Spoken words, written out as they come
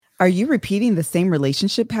Are you repeating the same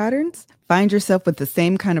relationship patterns? Find yourself with the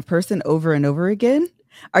same kind of person over and over again?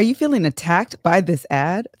 Are you feeling attacked by this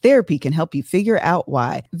ad? Therapy can help you figure out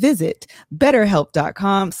why. Visit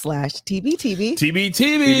betterhelp.com/TBTB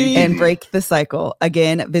TBTB and break the cycle.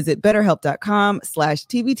 Again, visit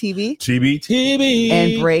betterhelp.com/TBTB TBTB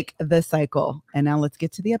and break the cycle. And now let's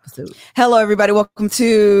get to the episode. Hello, everybody. Welcome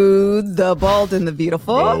to The Bald and the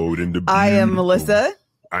Beautiful. I am Melissa.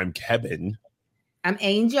 I'm Kevin. I'm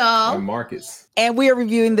Angel. I'm Marcus. And we are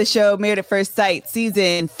reviewing the show Married at First Sight,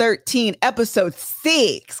 season 13, episode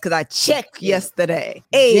 6, because I checked yesterday.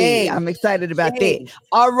 Hey, I'm excited about that.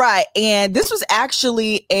 All right. And this was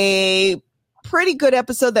actually a pretty good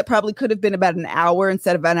episode that probably could have been about an hour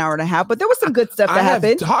instead of an hour and a half, but there was some good stuff that happened. I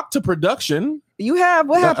have talked to production. You have?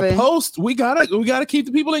 What happened? Post. We gotta keep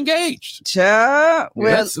the people engaged. Well,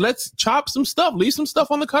 let's chop some stuff, leave some stuff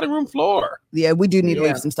on the cutting room floor. Yeah, we do need to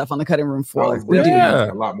leave some stuff on the cutting room floor. We do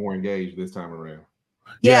a lot more engaged this time around.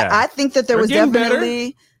 Yeah, I think that there was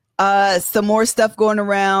definitely some more stuff going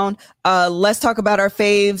around. Let's talk about our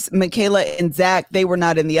faves, Michaela and Zach. They were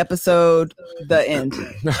not in the episode. The end.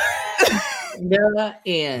 The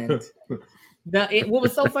end. What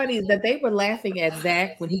was so funny is that they were laughing at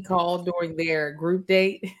Zach when he called during their group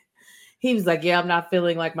date. He was like, "Yeah, I'm not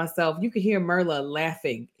feeling like myself." You could hear Merla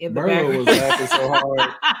laughing in the background. Merla was laughing so hard.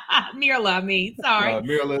 Mirla, sorry.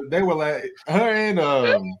 Mirla, they were laughing. Her and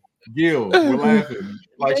Gil were laughing.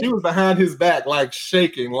 Like she was behind his back, like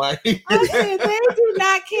shaking. Like I said, they do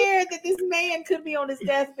not care that this man could be on his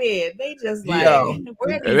deathbed. They just like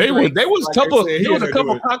they was a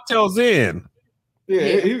couple cocktails in.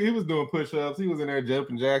 Yeah, he was doing push-ups. He was in there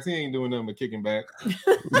jumping jacks. He ain't doing nothing but kicking back.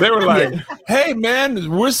 They were like, "Hey, man,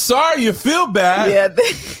 we're sorry you feel bad." Yeah,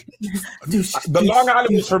 the Long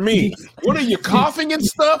Island was for me. What are you coughing and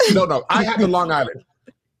stuff? No, I had the Long Island.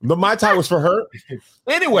 The Mai Tai was for her.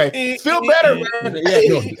 Anyway, feel better, man.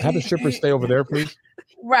 Yeah, have the strippers stay over there, please.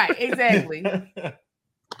 Right, exactly.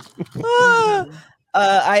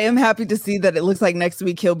 I am happy to see that it looks like next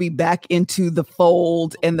week he'll be back into the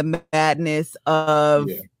fold and the madness of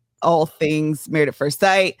all things Married at First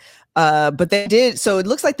Sight. But they did. So it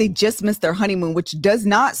looks like they just missed their honeymoon, which does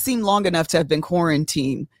not seem long enough to have been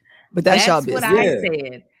quarantined. But that's y'all business. What I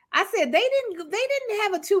said. I said they didn't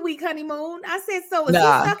have a 2-week honeymoon. I said, so is he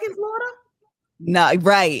stuck in Florida? No,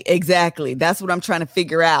 right. Exactly. That's what I'm trying to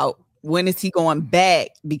figure out. When is he going back?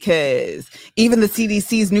 Because even the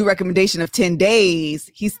CDC's new recommendation of 10 days,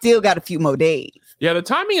 he's still got a few more days. Yeah, the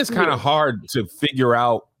timing is kind of hard to figure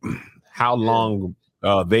out how long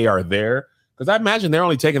they are there. Because I imagine they're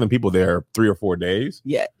only taking the people there 3 or 4 days.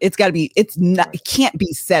 Yeah, it can't be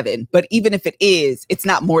 7. But even if it is, it's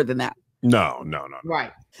not more than that. No.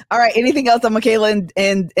 Right. All right. Anything else on Michaela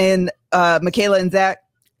and Michaela and Zach?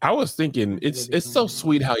 I was thinking it's so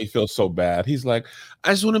sweet how he feels so bad. He's like,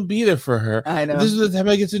 I just want to be there for her. I know. This is the time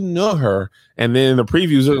I get to know her. And then the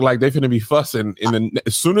previews look like they're finna be fussing. And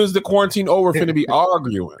as soon as the quarantine over, finna be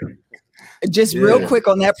arguing. Just real quick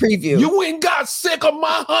on that preview. You ain't got sick of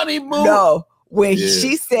my honeymoon. No. When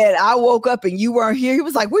she said, I woke up and you weren't here, he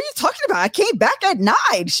was like, what are you talking about? I came back at 9.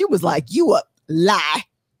 She was like, you a lie.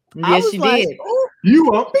 Yes, she did.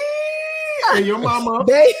 You up? And your mama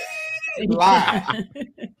lie.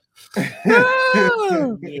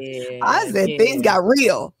 I said things got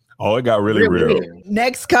real. Oh, it got really real.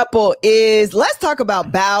 Next couple is, let's talk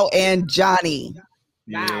about Bao and Johnny.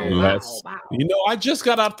 Wow. You know, I just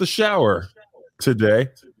got out the shower today.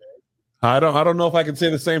 I don't know if I can say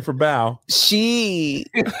the same for Bao.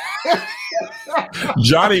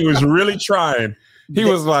 Johnny was really trying. He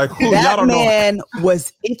was like, that man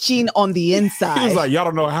was itching on the inside. He was like, y'all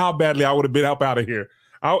don't know how badly I would have been up out of here.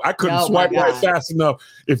 I couldn't swipe right fast enough.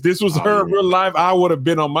 If this was her in real life, I would have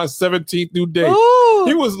been on my 17th new date. Ooh.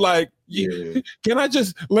 He was like, can I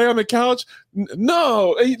just lay on the couch?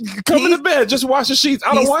 No, come in the bed, just wash the sheets.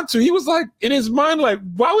 I don't want to. He was like, in his mind, like,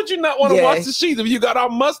 why would you not want to wash the sheets if you got all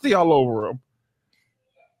musty all over them?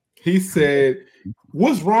 He said,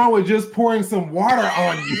 what's wrong with just pouring some water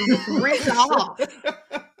on you? Rinse off.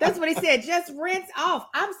 That's what he said. Just rinse off.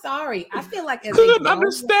 I'm sorry. I feel like couldn't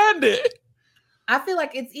understand it. I feel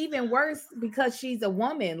like it's even worse because she's a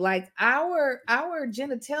woman. Like our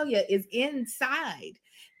genitalia is inside.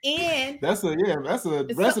 And that's a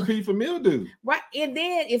recipe for mildew. Right. And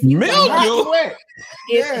then if you it's hot and wet.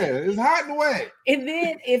 It's hot and wet. And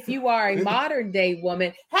then if you are a modern day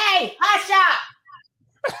woman, hey, hot shot.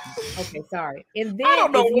 Okay, sorry. And then I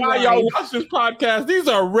don't know why y'all watch this podcast. These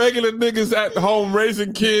are regular niggas at home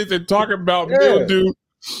raising kids and talking about mildew.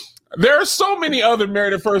 There are so many other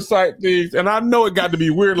Married at First Sight things, and I know it got to be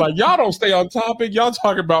weird. Like, y'all don't stay on topic. Y'all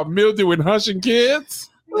talk about mildew and hushing kids.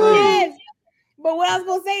 Yes. But what I was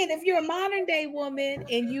gonna say is, if you're a modern day woman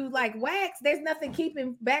and you like wax, there's nothing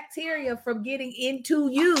keeping bacteria from getting into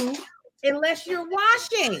you unless you're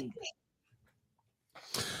washing.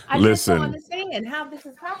 I just don't understand how this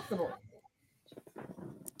is possible.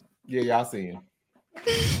 Yeah, y'all see him.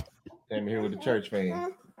 Came here with the church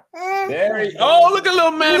fan. There he, look at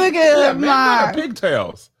little man. Look at my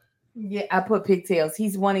pigtails. Yeah, I put pigtails.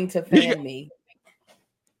 He's wanting to fan me.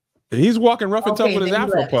 He's walking rough and tough with his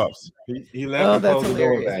Afro puffs. He left. That's the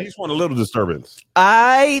door back. He just want a little disturbance.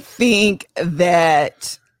 I think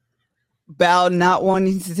that Bao not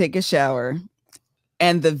wanting to take a shower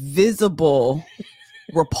and the visible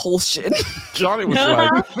repulsion. Johnny was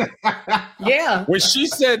like, yeah. when she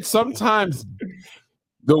said sometimes,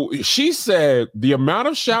 she said the amount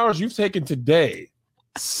of showers you've taken today,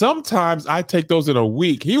 sometimes I take those in a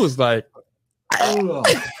week. He was like,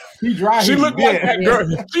 he dry. She looked like that girl.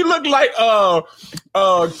 She looked like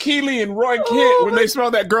Keely and Roy Kent when they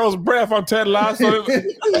smelled that girl's breath on Ted Lasso.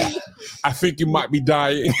 I think you might be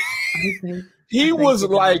dying. He was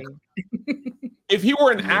like, if he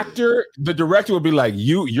were an actor, the director would be like,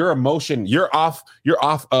 your emotion, you're off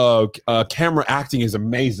camera acting is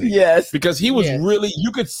amazing. Yes. Because he was really,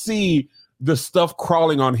 you could see the stuff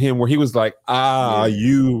crawling on him where he was like, I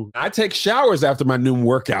take showers after my Noom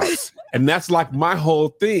workouts. And that's like my whole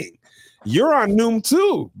thing. You're on Noom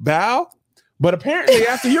too, Bao. But apparently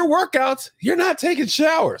after your workouts, you're not taking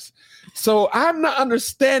showers. So I'm not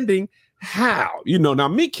understanding how. Now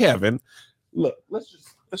me, Kevin, look, let's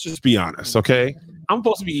just be honest, okay? I'm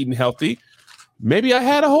supposed to be eating healthy. Maybe I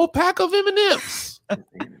had a whole pack of M&Ms.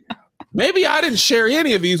 Maybe I didn't share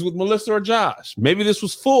any of these with Melissa or Josh. Maybe this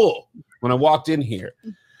was full when I walked in here.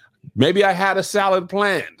 Maybe I had a salad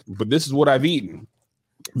planned, but this is what I've eaten.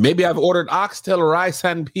 Maybe I've ordered oxtail rice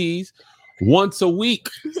and peas once a week,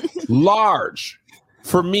 large,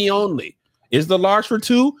 for me only. Is the large for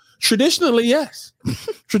two? Traditionally, yes.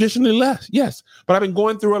 Traditionally, less, yes. But I've been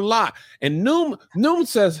going through a lot. And Noom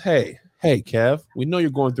says, hey, Kev, we know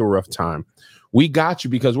you're going through a rough time. We got you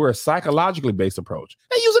because we're a psychologically based approach.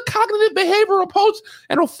 They use a cognitive behavioral approach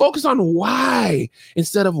and will focus on why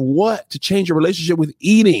instead of what to change your relationship with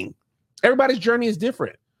eating. Everybody's journey is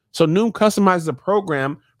different. So Noom customizes a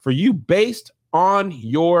program for you based on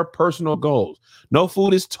your personal goals. No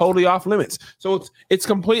food is totally off limits. So it's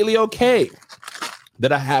completely okay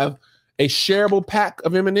that I have a shareable pack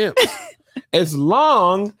of M&Ms as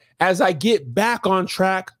long as I get back on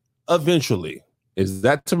track eventually. Is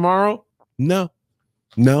that tomorrow? No,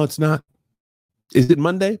 it's not. Is it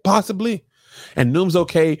Monday? Possibly. And Noom's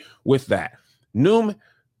okay with that. Noom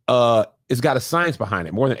it's got a science behind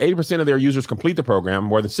it. More than 80% of their users complete the program.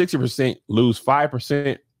 More than 60% lose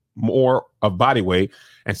 5% more of body weight.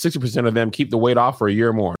 And 60% of them keep the weight off for a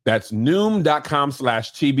year or more. That's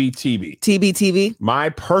Noom.com/TBTB. TBTB. My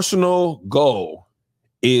personal goal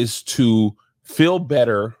is to feel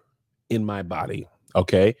better in my body.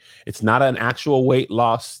 Okay. It's not an actual weight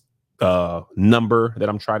loss number that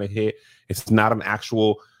I'm trying to hit. It's not an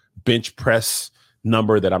actual bench press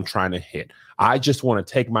number that I'm trying to hit. I just want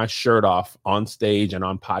to take my shirt off on stage and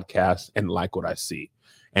on podcasts and like what I see.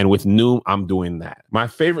 And with Noom, I'm doing that. My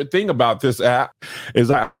favorite thing about this app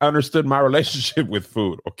is I understood my relationship with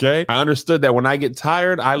food, okay? I understood that when I get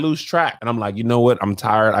tired, I lose track. And I'm like, you know what? I'm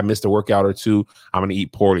tired. I missed a workout or two. I'm going to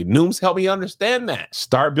eat poorly. Noom's helped me understand that.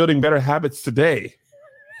 Start building better habits today.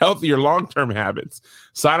 Healthier long-term habits.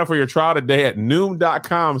 Sign up for your trial today at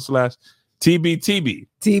Noom.com/TBTB.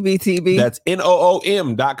 TBTB. That's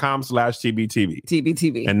NOOM.com/TBTB.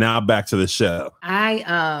 TBTB. And now back to the show.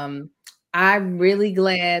 I'm really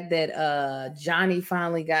glad that Johnny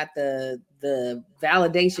finally got the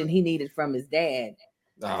validation he needed from his dad.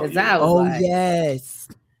 Because I was like, yes.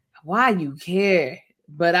 Why you care?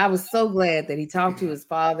 But I was so glad that he talked to his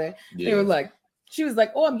father. Yeah. They were like, she was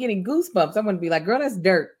like, oh, I'm getting goosebumps. I'm going to be like, girl, that's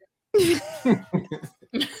dirt.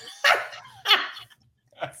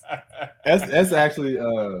 That's actually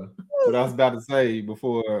what I was about to say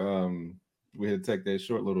before we had to take that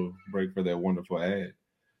short little break for that wonderful ad.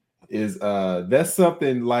 Is that's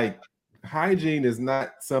something like hygiene is not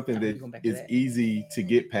something that is easy to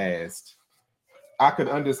get past. I could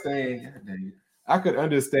understand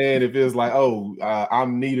if it was like, oh,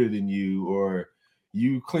 I'm neater than you, or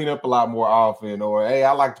you clean up a lot more often, or hey,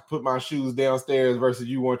 I like to put my shoes downstairs versus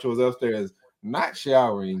you want yours upstairs. Not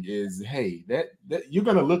showering is, hey, that you're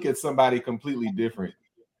gonna look at somebody completely different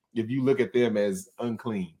if you look at them as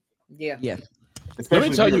unclean. Yeah. Let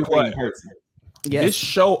me tell you what. Yes. This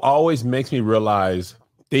show always makes me realize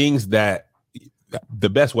things that the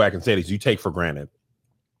best way I can say it is you take for granted.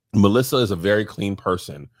 Melissa is a very clean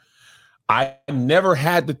person. I never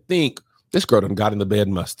had to think this girl done got in the bed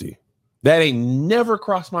musty. That ain't never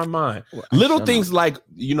crossed my mind. Well, little things like,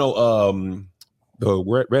 the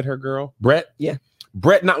red hair girl, Brett. Yeah.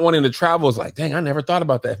 Brett not wanting to travel is like, dang, I never thought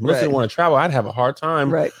about that. If Melissa didn't want to travel, I'd have a hard time.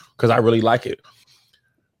 Right. Because I really like it.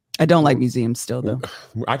 I don't like museums still, though.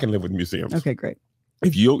 I can live with museums. Okay, great.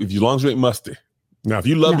 If you long as you ain't musty. Now, if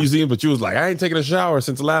you love museums, but you was like, I ain't taking a shower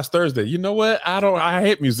since last Thursday. You know what? I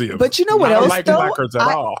hate museums. But you know what else, like though? blackbirds at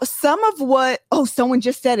all. Some of what, someone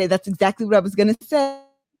just said it. That's exactly what I was going to say.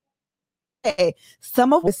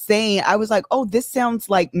 Some of was saying, I was like, this sounds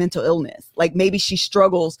like mental illness. Like maybe she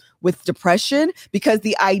struggles with depression, because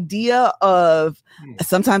the idea of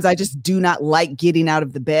sometimes I just do not like getting out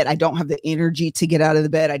of the bed. I don't have the energy to get out of the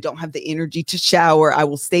bed. I don't have the energy to shower. I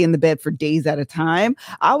will stay in the bed for days at a time.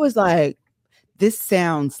 I was like, this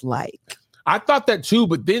sounds like. I thought that too,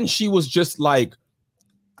 but then she was just like,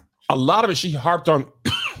 a lot of it, she harped on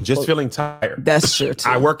just feeling tired. That's true too.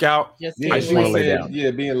 I work out. I just want to lay down. Yeah,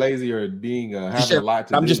 being lazy or being having a lot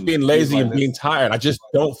to do. I'm just being lazy and being tired. I just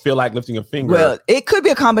don't feel like lifting a finger. Well, it could be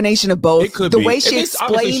a combination of both. It could be. The way she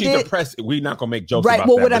explained she's it. Depressed. We're not gonna make jokes right. about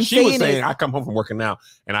Well, that. what I'm she was saying, is, I come home from working out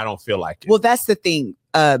and I don't feel like it. Well, that's the thing,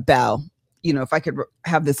 Bao. If I could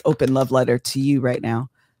have this open love letter to you right now.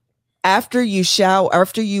 After you shower,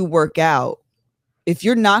 after you work out, if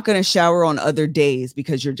you're not going to shower on other days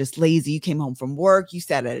because you're just lazy, you came home from work, you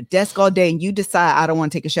sat at a desk all day and you decide, I don't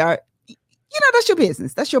want to take a shower, that's your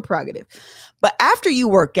business. That's your prerogative. But after you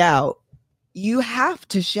work out, you have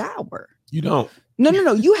to shower. You don't. No.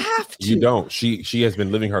 You have to. You don't. She has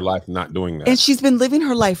been living her life not doing that. And she's been living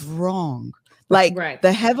her life wrong. Like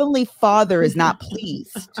the Heavenly Father is not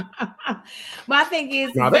pleased. My thing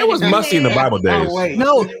is, now there was musty in the Bible days.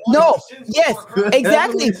 No, yes,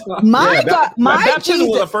 exactly. My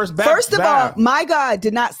Jesus. First of all, my God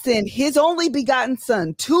did not send His only begotten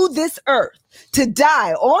Son to this earth to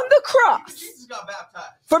die on the cross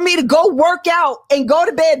for me to go work out and go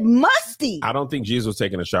to bed musty. I don't think Jesus was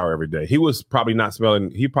taking a shower every day. He was probably not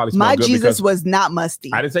smelling. He probably smelled my good. Jesus was not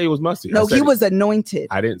musty. I didn't say he was musty. No, he was anointed.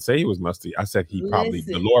 I didn't say he was musty. I said he probably.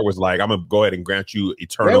 The Lord was like, I'm gonna go ahead and grant you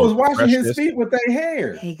eternal. They was washing freshness. His feet with their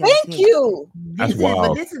hair. Thank you. That's wild.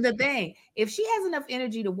 But this is the thing: if she has enough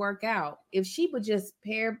energy to work out, if she would just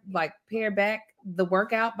pare back the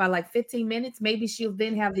workout by like 15 minutes, maybe she'll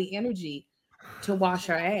then have the energy to wash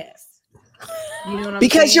her ass. You know what I'm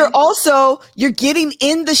because saying? you're getting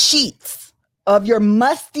in the sheets of your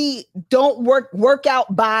musty, don't work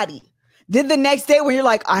out body. Then the next day when you're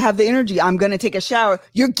like, I have the energy, I'm going to take a shower.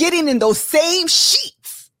 You're getting in those same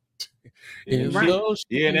sheets. Yeah, and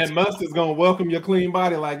that must is going to welcome your clean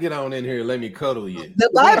body. Like, get on in here. Let me cuddle you. The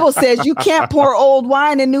Bible says you can't pour old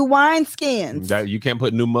wine in new wine skins. That you can't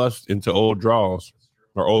put new must into old drawers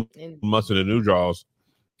or old must into new drawers.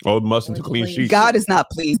 Old must into clean sheets. God is not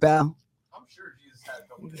pleased, Val.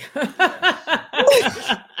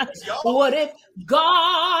 What if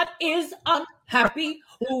God is unhappy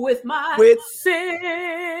with my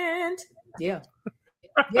sin? Yeah,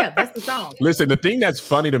 that's the song. Listen, the thing that's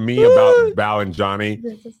funny to me about Bao and Johnny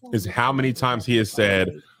is how many times he has said,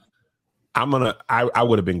 I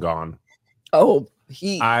would have been gone. Oh,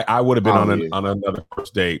 I would have been on another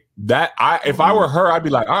first date. If I were her, I'd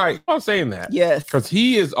be like, all right, I'm saying that. Yes. Because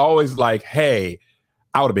he is always like, hey,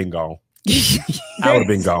 I would have been gone. I would have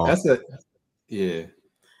been gone. Yeah.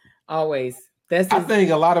 Always. I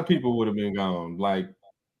think a lot of people would have been gone. Like,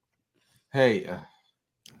 hey,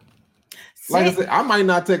 like I said, I might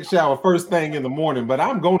not take a shower first thing in the morning, but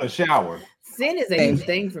I'm going to shower. Sin is a huge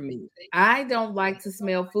thing for me. I don't like to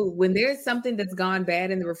smell food. When there's something that's gone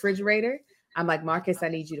bad in the refrigerator, I'm like, Marcus, I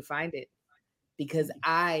need you to find it. Because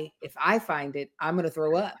if I find it, I'm going to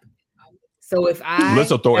throw up. So if Let's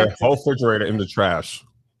throw a whole refrigerator in the trash.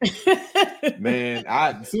 Man,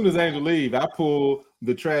 as soon as Angel leave, I pull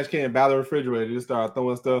the trash can by the refrigerator and just start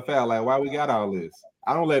throwing stuff out. Like, why we got all this?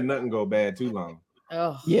 I don't let nothing go bad too long.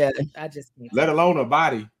 Oh yeah, I just can't. Let alone a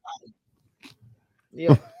body.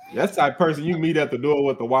 Yeah, that's the type of person you meet at the door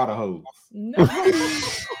with the water hose. No.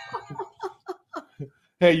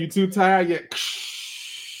 Hey, you too tired yet?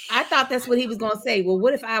 I thought that's what he was gonna say. Well,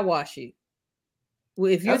 what if I wash you?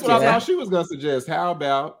 Well, if that's what I thought she was gonna suggest. How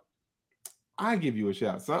about I give you a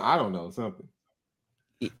shot? I don't know, something.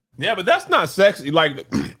 Yeah, but that's not sexy. Like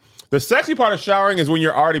the sexy part of showering is when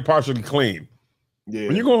you're already partially clean. Yeah.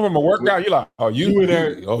 When you're going from a workout, you're like,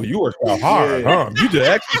 you worked out hard, huh? You did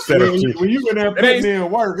extra setup. When you were there putting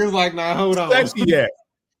in work, it's like, nah, hold on. Sexy yet.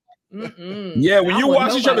 Yeah, when you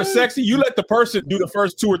watch each other sexy, you let the person do the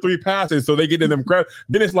first 2 or 3 passes so they get in them crowd.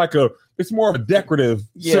 Then it's like it's more of a decorative,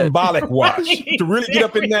 symbolic watch to really get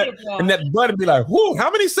up in that butt and be like, whoo, how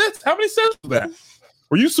many sets? How many sets was that?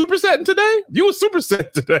 Were you supersetting today? You were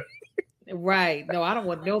superset today. Right. No, I don't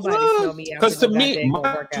want nobody to smell me out. Because to me,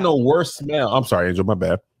 my worst smell. I'm sorry, Angel, my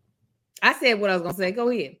bad. I said what I was gonna say. Go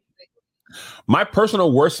ahead. My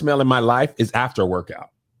personal worst smell in my life is after a workout.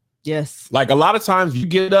 Yes. Like a lot of times you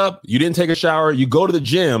get up, you didn't take a shower, you go to the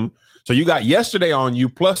gym. So you got yesterday on you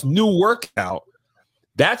plus new workout.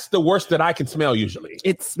 That's the worst that I can smell usually.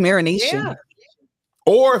 It's marination. Yeah.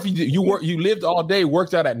 Or if you lived all day,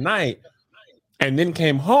 worked out at night, and then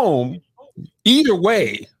came home, either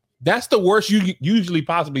way, that's the worst you usually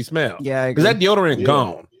possibly smell. Yeah. Because that deodorant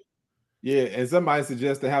gone. Yeah, and somebody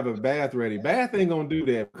suggests to have a bath ready. Bath ain't gonna do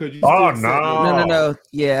that because you. No.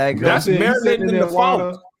 Yeah, I agree. That's marinating in the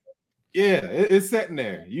water. Yeah, it's sitting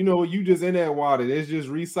there. You know, you just in that water. It's just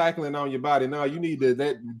recycling on your body. Now you need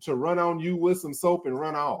to run on you with some soap and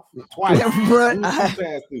run off twice. Yeah,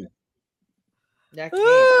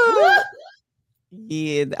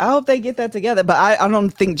 I hope they get that together. But I don't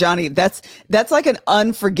think Johnny. That's like an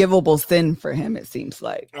unforgivable sin for him. It seems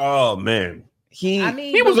like. Oh man, he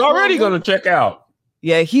was already going to check out.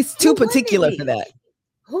 Yeah, he's too particular for that.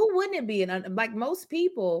 Who wouldn't it be? And like most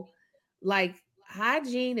people, like.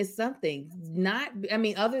 Hygiene is something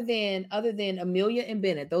other than Amelia and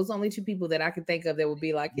Bennett, those only 2 people that I can think of that would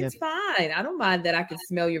be like, it's fine. I don't mind that I can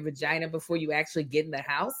smell your vagina before you actually get in the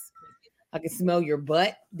house. I can smell your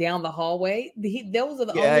butt down the hallway. Those are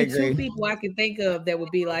the only 2 people I can think of that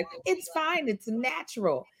would be like, it's fine. It's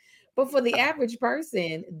natural. But for the average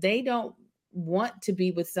person, they don't want to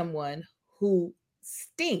be with someone who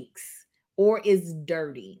stinks or is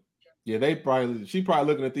dirty. Yeah, she probably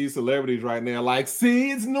looking at these celebrities right now like, see,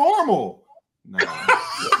 it's normal. No.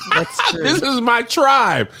 That's true. This is my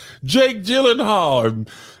tribe. Jake Gyllenhaal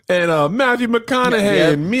and Matthew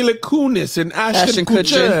McConaughey and Mila Kunis and Ashton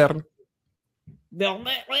Kutcher.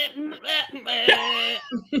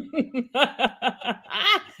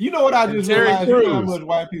 You know what I just realized? You know how much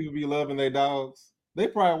white people be loving their dogs? They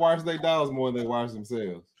probably wash their dogs more than they wash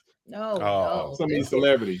themselves. No. Some of these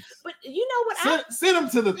celebrities. But you know what? Send them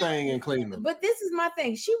to the thing and clean them. But this is my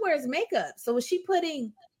thing. She wears makeup. So is she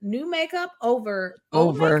putting new makeup over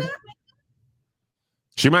makeup?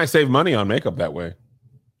 She might save money on makeup that way.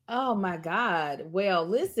 Oh my God. Well,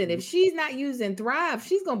 listen, if she's not using Thrive,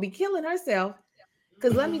 she's going to be killing herself.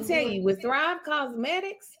 Because let me tell you, with Thrive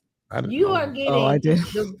Cosmetics, you are getting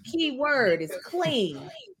the key word is clean,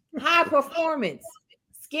 high performance,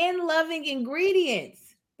 skin loving ingredients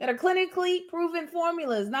that are clinically proven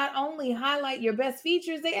formulas. Not only highlight your best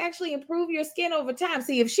features, they actually improve your skin over time.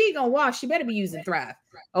 See, if she gonna wash, she better be using Thrive,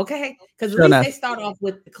 okay? Because at least they start off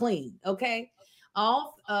with the clean, okay?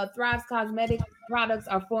 All Thrive's cosmetic products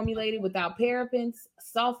are formulated without parabens,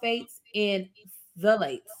 sulfates, and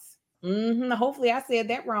phthalates. Hopefully I said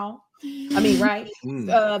that wrong. Right.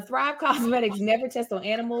 Thrive Cosmetics never test on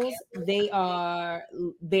animals. They're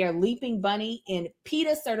Leaping Bunny and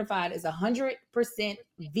PETA certified as 100%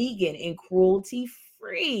 vegan and cruelty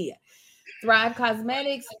free. Thrive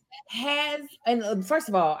Cosmetics has, and first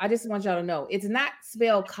of all, I just want y'all to know, it's not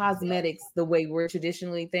spelled cosmetics the way we're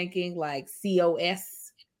traditionally thinking, like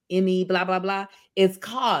COSME, blah, blah, blah. It's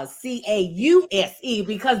cause, CAUSE,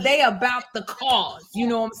 because they about the cause. You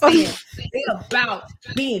know what I'm saying? They about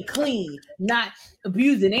being clean, not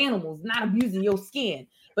abusing animals, not abusing your skin.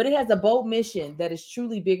 But it has a bold mission that is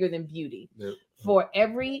truly bigger than beauty. Yep. For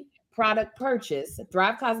every product purchase,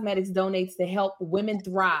 Thrive Cosmetics donates to help women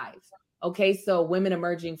thrive. Okay, so women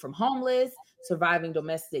emerging from homeless, surviving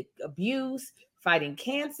domestic abuse, fighting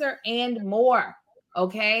cancer, and more.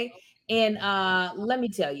 Okay, and let me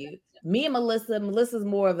tell you, me and Melissa's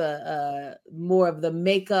more of the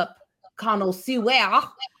makeup connoisseur.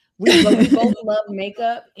 We both love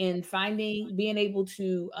makeup, and being able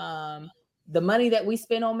to the money that we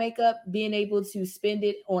spend on makeup, being able to spend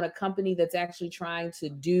it on a company that's actually trying to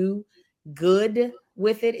do good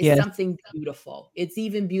with it is something beautiful. It's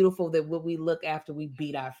even beautiful that what we look after we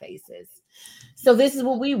beat our faces. So this is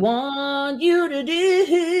what we want you to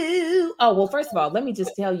do. Oh, well, first of all, let me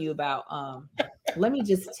just tell you about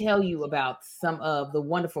some of the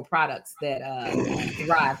wonderful products that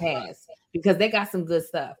Thrive has, because they got some good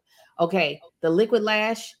stuff. Okay, the Liquid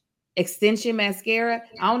Lash Extension Mascara.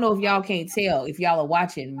 I don't know if y'all can't tell if y'all are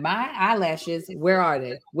watching. My eyelashes, where are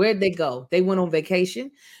they? Where'd they go? They went on vacation.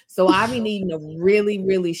 So I've been needing a really,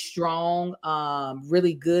 really strong,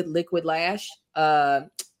 really good Liquid Lash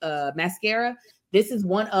mascara. This is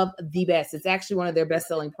one of the best. It's actually one of their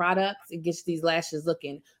best-selling products. It gets these lashes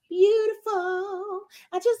looking beautiful.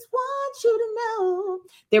 I just want you to know.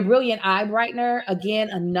 Their Brilliant Eye Brightener, again,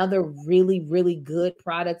 another really, really good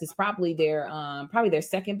product. It's probably their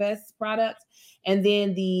second best product. And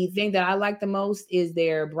then the thing that I like the most is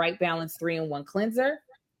their Bright Balance 3-in-1 cleanser.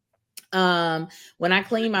 When I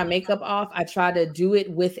clean my makeup off, I try to do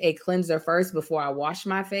it with a cleanser first before I wash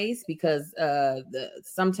my face, because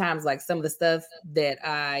sometimes like some of the stuff that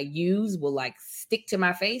I use will like stick to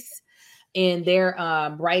my face, and their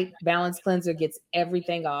Bright Balance cleanser gets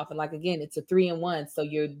everything off. And like, again, it's a 3-in-1. So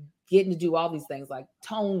you're getting to do all these things like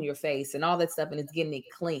tone your face and all that stuff, and it's getting it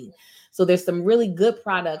clean. So there's some really good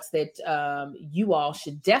products that you all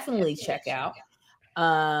should definitely check out.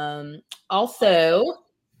 Also,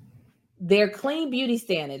 their clean beauty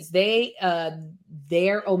standards,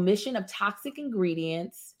 their omission of toxic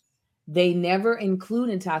ingredients, they never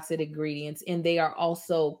include toxic ingredients, and they are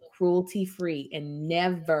also cruelty-free and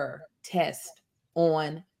never test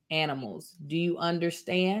on animals. Do you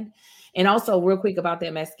understand? And also, real quick about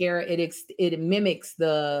that mascara, it mimics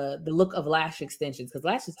the look of lash extensions, because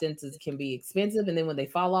lash extensions can be expensive, and then when they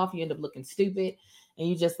fall off, you end up looking stupid, and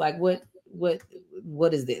you just like, what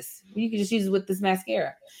is this? You can just use it with this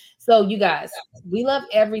mascara. So you guys, we love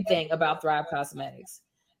everything about Thrive Cosmetics.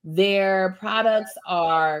 Their products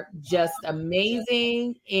are just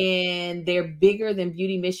amazing, and their bigger than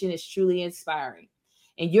beauty mission is truly inspiring.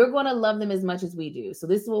 And you're going to love them as much as we do. So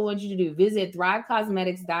this is what we want you to do. Visit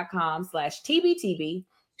thrivecosmetics.com/TBTB.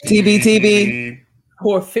 TBTB.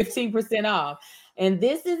 For 15% off. And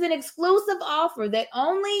this is an exclusive offer that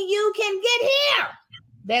only you can get here.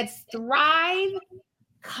 That's Thrive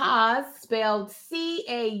Cos, spelled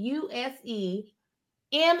CAUSEMETICS,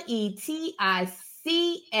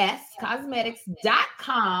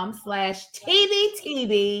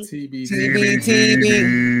 cosmetics.com/TBTB.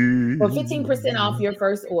 TBTB. For 15% off your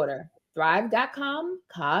first order. Thrive.com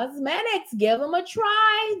Cosmetics. Give them a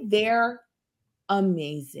try. They're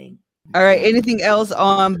amazing. All right. Anything else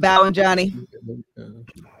on Bow and Johnny?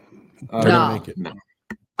 No.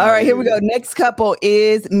 All right, here we go. Next couple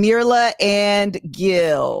is Mirla and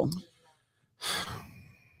Gil.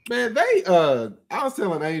 Man, I was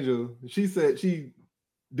telling Angel, she said she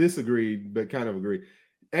disagreed, but kind of agreed.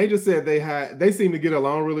 Angel said they seem to get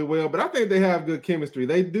along really well, but I think they have good chemistry.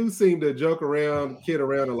 They do seem to joke around, kid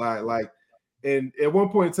around a lot. Like, and at one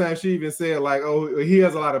point in time, she even said, like, oh, he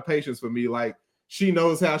has a lot of patience for me. Like, she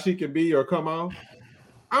knows how she can be or come off.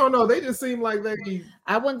 I don't know. They just seem like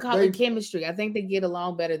I wouldn't call it chemistry. I think they get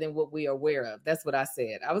along better than what we are aware of. That's what I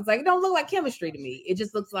said. I was like, it don't look like chemistry to me. It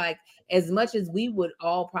just looks like, as much as we would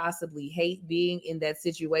all possibly hate being in that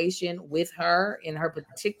situation with her in her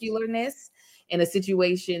particularness, in a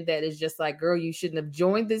situation that is just like, girl, you shouldn't have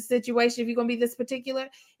joined this situation if you're going to be this particular.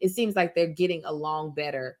 It seems like they're getting along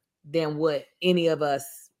better than what any of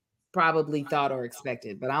us probably thought or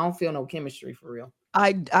expected. But I don't feel no chemistry for real.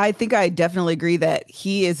 I think I definitely agree that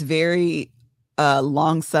he is very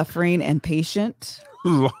long-suffering and patient.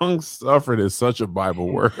 Long-suffering is such a Bible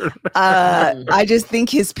word. I just think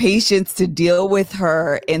his patience to deal with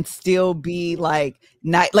her and still be like,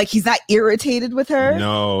 not like he's not irritated with her.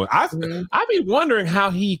 No, I be wondering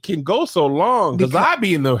how he can go so long, because I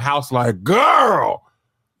be in the house like, girl,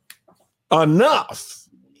 enough.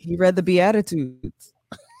 He read the Beatitudes.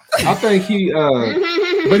 I think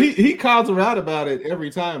but he calls her out about it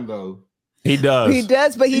every time, though. He does. He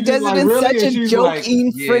does, but he does it in such a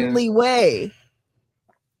joking, friendly way.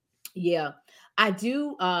 Yeah, I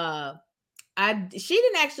do. She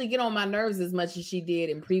didn't actually get on my nerves as much as she did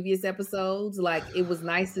in previous episodes. Like, it was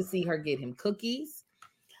nice to see her get him cookies.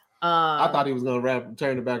 I thought he was gonna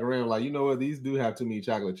turn it back around. Like, you know what? These do have too many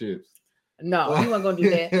chocolate chips. No, he wasn't gonna do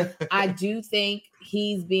that. I do think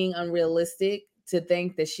he's being unrealistic to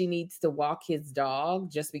think that she needs to walk his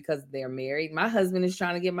dog just because they're married. My husband is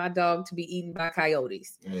trying to get my dog to be eaten by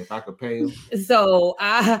coyotes. And if I could pay him. So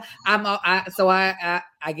I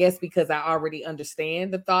guess because I already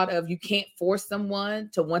understand the thought of you can't force someone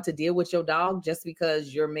to want to deal with your dog just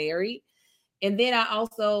because you're married. And then I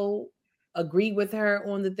also agree with her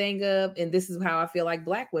on the thing of, and this is how I feel like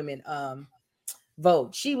Black women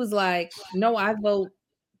vote. She was like, no, I vote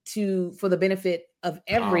for the benefit of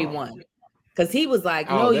everyone. Because he was like,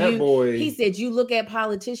 he said, you look at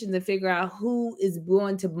politicians and figure out who is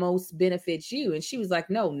going to most benefit you. And she was like,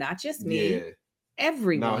 no, not just me. Yeah.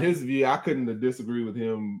 Everyone. No, his view, I couldn't disagree with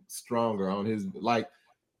him stronger on his, like,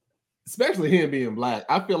 especially him being Black.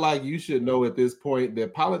 I feel like you should know at this point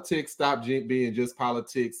that politics stopped being just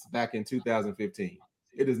politics back in 2015.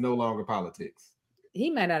 It is no longer politics. He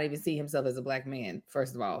might not even see himself as a Black man,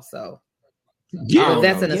 first of all. So Yeah,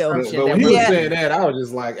 that's an assumption. But when he was saying that, I was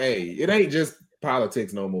just like, hey, it ain't just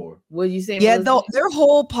politics no more. What you saying? Yeah, their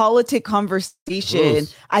whole politic conversation,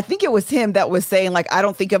 I think it was him that was saying, like, I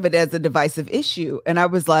don't think of it as a divisive issue. And I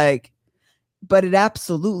was like, but it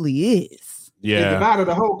absolutely is. Yeah. It divided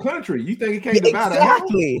the whole country. You think it can't divide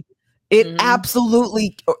exactly. It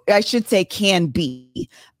absolutely, I should say, can be.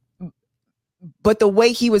 But the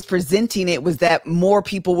way he was presenting it was that more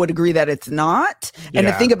people would agree that it's not. And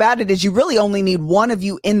the thing about it is you really only need one of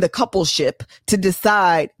you in the coupleship to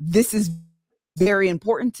decide this is very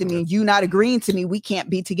important to me. You not agreeing to me, we can't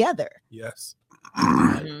be together. Yes.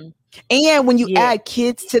 And when you add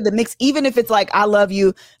kids to the mix, even if it's like, I love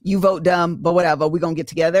you, you vote dumb, but whatever, we're going to get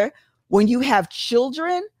together. When you have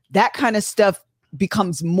children, that kind of stuff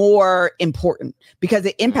becomes more important because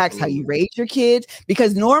it impacts how you raise your kids.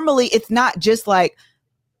 Because normally it's not just like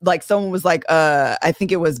someone was like, I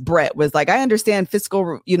think it was Brett was like, I understand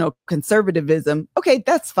fiscal, conservatism. Okay,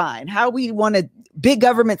 that's fine. How we want to big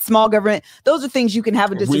government, small government. Those are things you can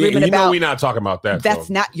have a disagreement about. We're not talking about that. That's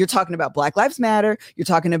not, you're talking about Black Lives Matter. You're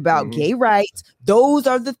talking about gay rights. Those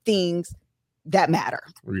are the things that matter.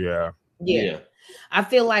 Yeah. I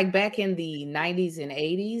feel like back in the 90s and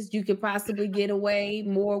 80s, you could possibly get away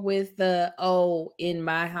more with in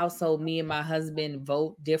my household, me and my husband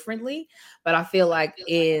vote differently. But I feel like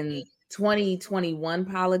in 2021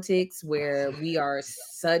 politics, where we are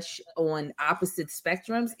such on opposite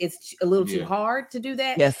spectrums, it's a little too hard to do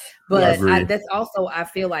that. Yes. But that's also, I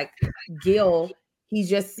feel like Gil,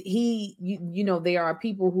 there are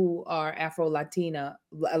people who are Afro-Latino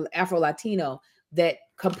that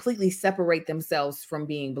completely separate themselves from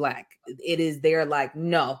being Black. They're like,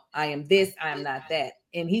 no, I am this, I am not that.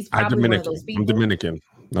 And he's probably one of those people. I'm Dominican.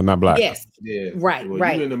 I'm not Black. Yes. Yeah. Right.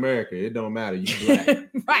 You in America, it don't matter. You Black.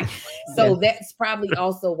 Right. So that's probably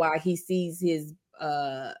also why he sees his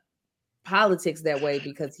politics that way,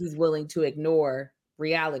 because he's willing to ignore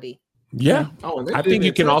reality. Yeah. I think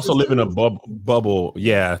you can also live in a bubble.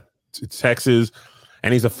 Yeah. Texas.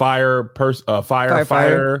 And he's a firefighter,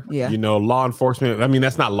 law enforcement. I mean,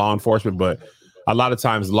 that's not law enforcement, but a lot of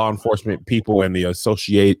times law enforcement people and the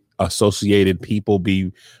associated people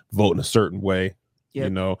be voting a certain way,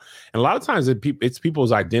 and a lot of times it's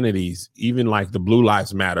people's identities, even like the Blue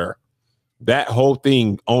Lives Matter. That whole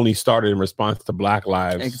thing only started in response to Black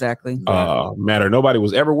Lives Matter. Nobody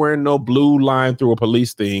was ever wearing no blue line through a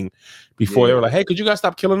police thing before. They were like, hey, could you guys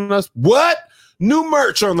stop killing us? What? New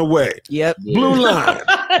merch on the way. Yep. Blue line.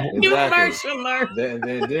 New merch alert. Then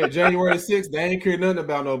January 6th, they ain't care nothing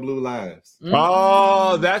about no blue lives.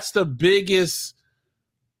 Oh, that's the biggest.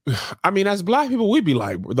 I mean, as Black people, we'd be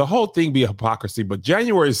like, the whole thing be hypocrisy. But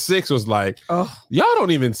January 6th was like, y'all don't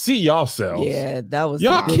even see yourselves. Yeah, that was.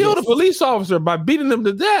 Y'all killed a police officer by beating them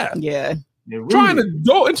to death. Yeah. Trying to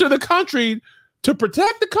go into the country to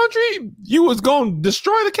protect the country. You was going to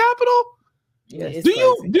destroy the Capitol. Yeah, do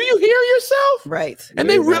you hear yourself? Right. And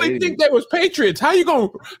they really think they was patriots. How you gonna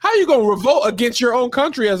revolt against your own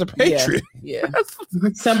country as a patriot? Yeah.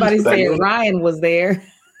 Somebody said Ryan was there.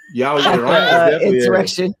 Y'all was Ryan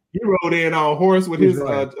insurrection. He rode in on a horse with his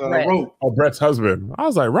rope. Oh, Brett's husband. I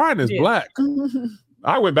was like, Ryan is Black.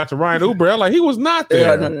 I went back to Ryan Uber. I was like, he was not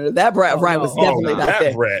there. No. That Ryan was definitely not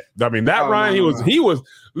there. Brett. I mean, that Ryan, he was.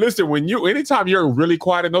 Listen, anytime you're really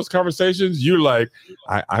quiet in those conversations, you're like,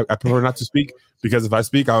 I prefer not to speak because if I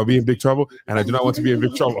speak, I will be in big trouble, and I do not want to be in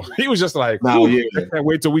big trouble. He was just like, I can't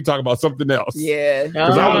wait till we talk about something else. Yeah.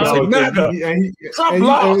 Because I was like, Trump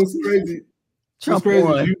lost. It's crazy. Trump it's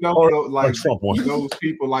crazy. won. Trump won. Those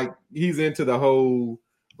people, like, he's into the whole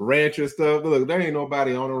rancher stuff. Look, there ain't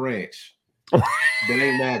nobody on a ranch that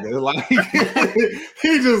ain't MAGA. Like,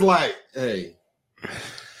 he just like, hey.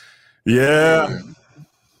 Yeah.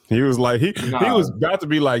 He was like, he was about to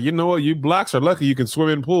be like, you know what, you Blacks are lucky you can swim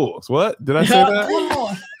in pools. What? Did I say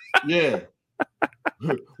that? Yeah.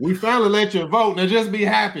 We finally let you vote. Now just be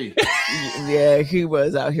happy. Yeah, he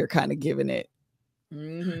was out here kind of giving it.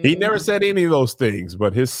 He never said any of those things,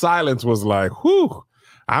 but his silence was like, whew,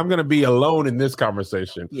 I'm going to be alone in this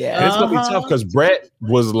conversation. Yeah. And it's going to be tough because Brett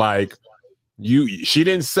was like, she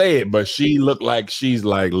didn't say it, but she looked like she's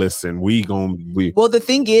like, listen, Well, the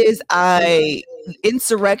thing is,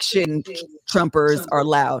 insurrection Trumpers are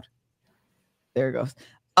loud. There it goes.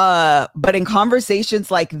 But in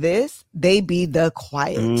conversations like this, they be the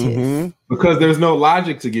quietest. Because there's no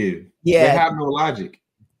logic to give. Yeah. They have no logic.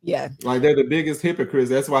 Yeah. Like, they're the biggest hypocrites.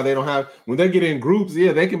 That's why they don't have, when they get in groups,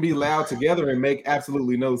 they can be loud together and make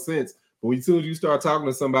absolutely no sense. But as soon as you start talking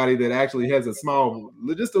to somebody that actually has just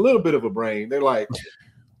a little bit of a brain, they're like,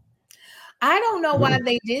 I don't know why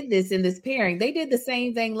they did this in this pairing. They did the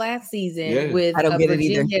same thing last season with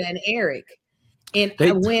Virginia and Eric.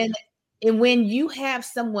 And when you have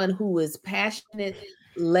someone who is passionate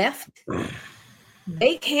left,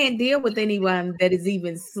 they can't deal with anyone that is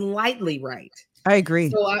even slightly right. I agree.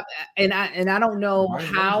 So I don't know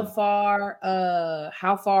how far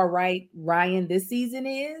right Ryan this season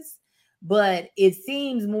is, but it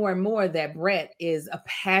seems more and more that Brett is a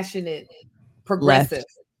passionate progressive.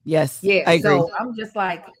 Left. Yes. Yeah. I agree. So I'm just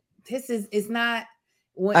like, it's not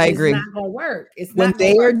agree. It's not gonna work. It's when not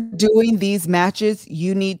they are doing these matches,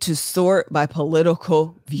 you need to sort by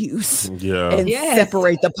political views and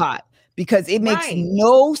separate the pot. Because it makes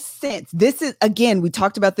no sense. This is, again, we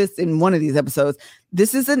talked about this in one of these episodes.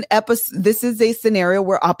 This is a scenario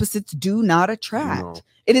where opposites do not attract. No.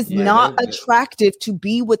 It is not attractive to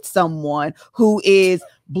be with someone who is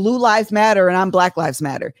Blue Lives Matter and I'm Black Lives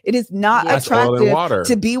Matter. It is not attractive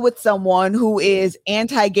to be with someone who is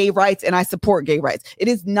anti-gay rights and I support gay rights. It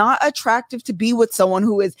is not attractive to be with someone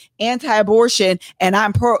who is anti-abortion and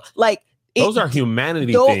I'm pro. Like, those are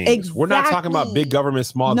humanity things. Exactly. We're not talking about big government,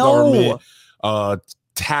 small government,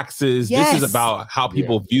 taxes. Yes. This is about how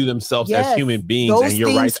people view themselves as human beings and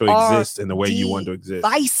your right to exist in the way you want to exist.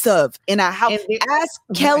 Divisive in a house. Ask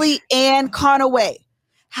Kelly Ann Conaway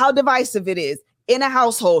how divisive it is in a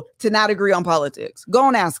household to not agree on politics. Go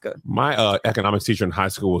and ask her. My economics teacher in high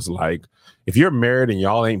school was like, if you're married and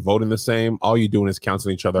y'all ain't voting the same, all you're doing is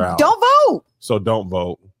canceling each other out. Don't vote. So don't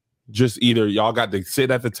vote. Just either y'all got to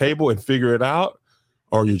sit at the table and figure it out,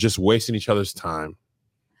 or you're just wasting each other's time.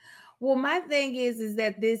 Well, my thing is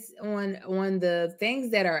that this on the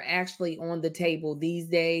things that are actually on the table these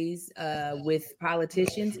days with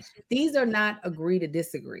politicians, these are not agree to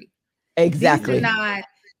disagree. Exactly.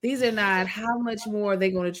 These are not how much more are they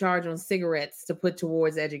going to charge on cigarettes to put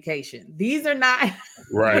towards education. These are not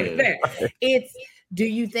right. It's, do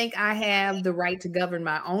you think I have the right to govern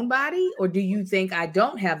my own body, or do you think I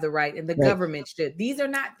don't have the right and the government should? These are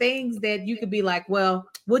not things that you could be like, well,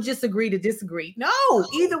 we'll just agree to disagree. No,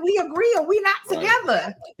 either we agree or we not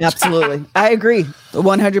together. Absolutely. I agree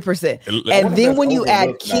 100%. And then when you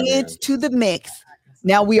add kids to the mix,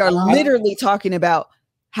 now we are literally talking about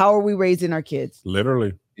how are we raising our kids?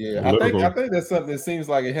 Literally. Yeah, I think that's something that seems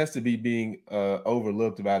like it has to be being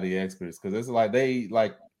overlooked by the experts, because it's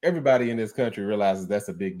like everybody in this country realizes that's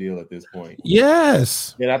a big deal at this point.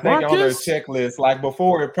 Yes. And I think on their checklist, like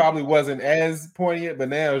before, it probably wasn't as poignant, but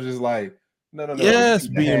now it's just like, no. Yes,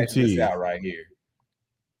 BMT. This out right here.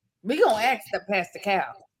 We gonna ask the Pastor Cal.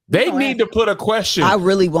 They need to put a question. I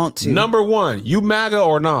really want to. Number one, you MAGA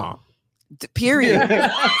or nah? Period.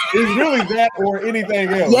 It's really that or anything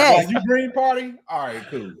else. Yes. Like, you Green Party? All right,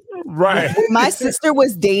 cool. Right. My sister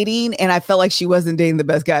was dating and I felt like she wasn't dating the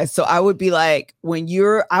best guys. So I would be like,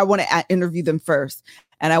 I want to interview them first.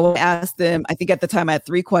 And I would ask them, I think at the time I had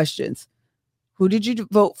 3 questions. Who did you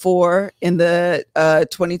vote for in the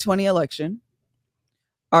 2020 election?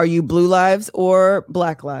 Are you Blue Lives or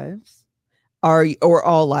Black Lives? Or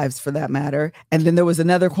all lives for that matter? And then there was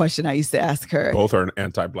another question I used to ask her. Both are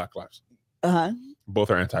anti-Black lives. Uh-huh. Both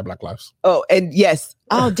are anti-Black lives. Oh, and yes.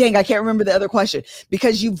 Oh, dang. I can't remember the other question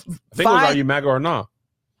because I think it was, are you MAGA or not?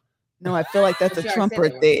 No, I feel like that's a Trumper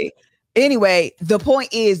thing. Anyway, the point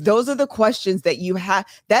is, those are the questions that you have.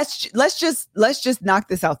 Let's just knock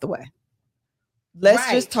this out the way. Let's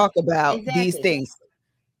just talk about these things.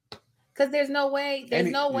 Because there's no way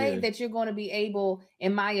that you're going to be able,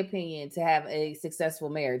 in my opinion, to have a successful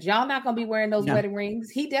marriage. Y'all not going to be wearing those wedding rings.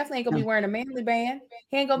 He definitely ain't going to be wearing a manly band.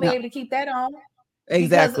 He ain't going to be able to keep that on.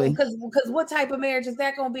 Exactly. Because what type of marriage is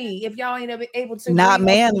that going to be if y'all ain't able to? Not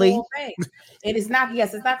manly. And it's not going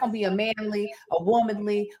to be a manly, a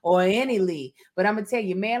womanly, or any. But I'm going to tell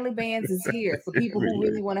you, manly bands is here for people who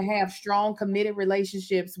really want to have strong, committed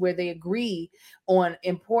relationships where they agree on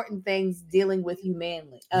important things dealing with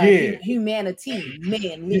humanity,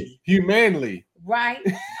 humanly. Right.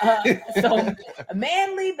 So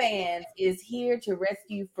Manly Bands is here to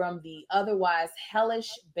rescue from the otherwise hellish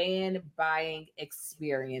band buying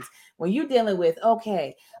experience. When you're dealing with,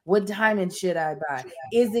 okay, what diamond should I buy?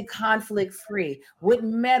 Is it conflict free? What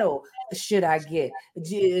metal should I get?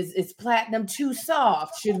 Is platinum too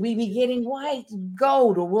soft? Should we be getting white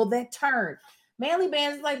gold, or will that turn? Manly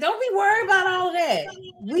Bands is like, don't be worried about all of that.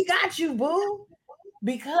 We got you, boo.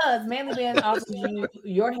 Because Manly Bands offers you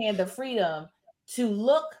your hand the freedom to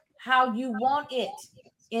look how you want it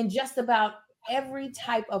in just about every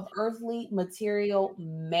type of earthly material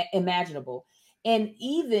imaginable. And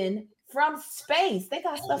even from space. They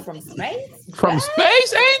got stuff from space. From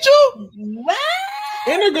space, Angel? What?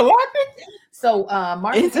 Intergalactic? So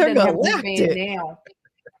Marcus doesn't have a band now.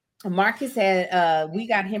 Marcus had we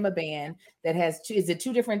got him a band that has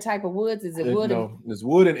two different type of woods? Is it wood? No, it's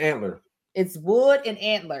wood and antler. It's wood and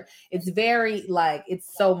antler. It's very like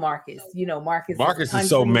it's so Marcus. You know, Marcus is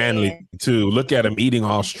so manly too. Look at him eating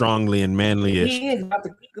all strongly and manly-ish. He is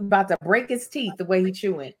about to break his teeth the way he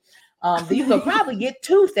chewing. You could probably get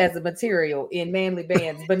tooth as a material in manly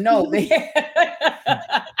bands, but no,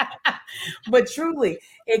 but truly,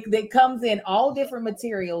 it comes in all different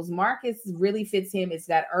materials. Marcus really fits him. It's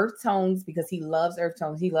got earth tones because he loves earth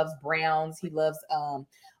tones. He loves browns. He loves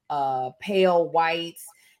pale whites.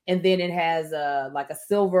 And then it has like a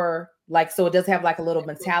silver, like, so it does have like a little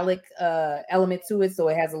metallic element to it. So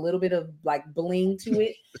it has a little bit of like bling to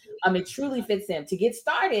it. It truly fits him. To get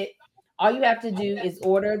started, all you have to do is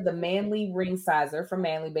order the Manly Ring Sizer from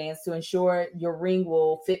Manly Bands to ensure your ring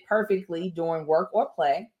will fit perfectly during work or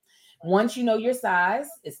play. Once you know your size,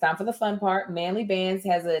 it's time for the fun part. Manly Bands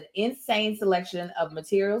has an insane selection of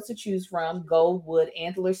materials to choose from: gold, wood,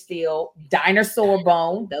 antler, steel, dinosaur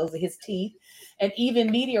bone, those are his teeth, and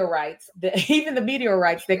even meteorites, even the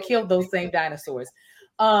meteorites that killed those same dinosaurs.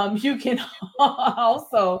 You can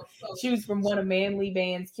also choose from one of Manly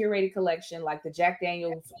Band's curated collection, like the Jack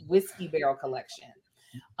Daniel's Whiskey Barrel Collection.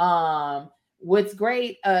 What's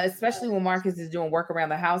great, especially when Marcus is doing work around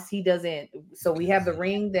the house, he doesn't. So we have the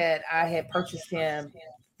ring that I had purchased him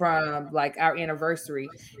from like our anniversary.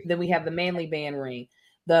 Then we have the Manly Band ring.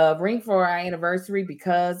 The ring for our anniversary,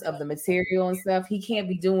 because of the material and stuff, he can't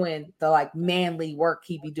be doing the like manly work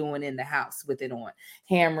he be doing in the house with it on,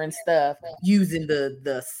 hammering stuff, using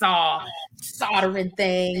the saw, soldering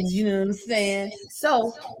things, you know what I'm saying?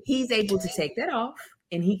 So he's able to take that off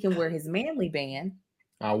and he can wear his Manly Band.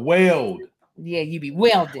 I weld. Yeah, you be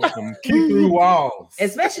welding. Keep through walls.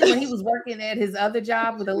 Especially when he was working at his other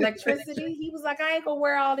job with electricity. He was like, I ain't gonna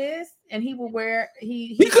wear all this. And he would wear,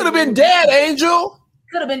 he could have been dead, Angel.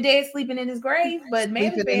 Could have been dead sleeping in his grave, but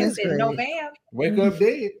Manly Band said no band. Wake up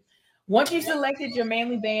dead. Once you selected your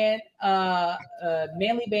Manly Band,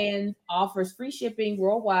 Manly Band offers free shipping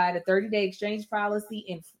worldwide, a 30-day exchange policy,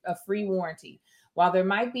 and a free warranty. While there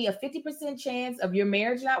might be a 50% chance of your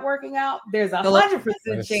marriage not working out, there's a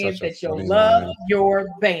 100% chance that you'll love your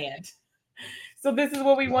band. So this is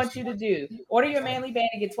what we want you to do. Order your Manly Band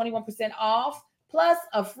and get 21% off, plus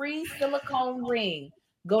a free silicone ring.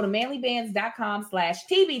 Go to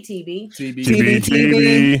manlybands.com/TBTB.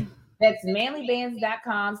 TBTB. That's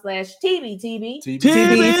manlybands.com/TBTB.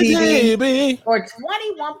 TBTB. Or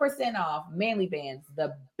 21% off. Manly Bands,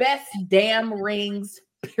 the best damn rings,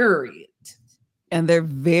 period. And they're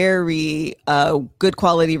very good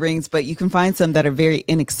quality rings, but you can find some that are very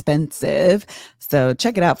inexpensive. So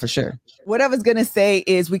check it out for sure. What I was going to say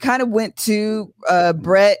is we kind of went to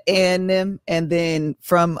Brett and them, and then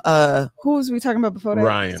from who was we talking about before that?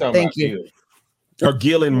 Ryan. Thank you. Or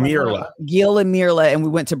Gil and Mirla. Gil and Mirla, and we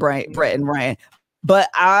went to Brett and Ryan. But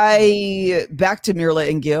back to Mirla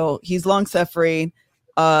and Gil. He's long suffering.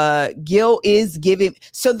 Gil is giving.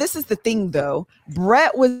 So this is the thing, though.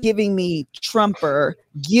 Brett was giving me Trumper.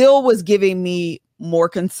 Gil was giving me more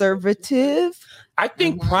conservative. I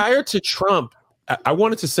think prior to Trump, I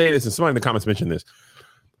wanted to say this, and somebody in the comments mentioned this.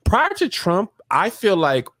 Prior to Trump, I feel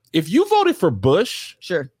like if you voted for Bush,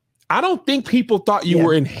 sure, I don't think people thought you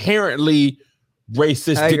were inherently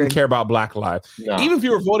racist, didn't care about Black lives. No. Even if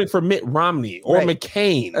you were voting for Mitt Romney or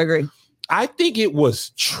McCain. I agree. I think it was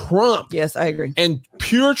Trump. Yes, I agree. And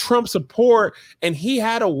pure Trump support. And he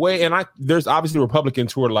had a way, and there's obviously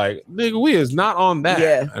Republicans who are like, nigga, we is not on that.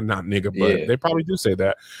 Yeah. Not nigga, but they probably do say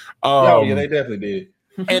that. Yeah, they definitely did.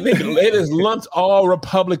 And they just lumped all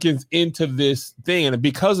Republicans into this thing. And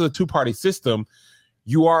because of the two-party system,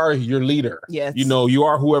 you are your leader. Yes. You know, you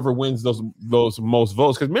are whoever wins those most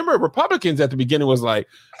votes. Because remember, Republicans at the beginning was like,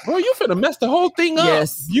 bro, you finna mess the whole thing up.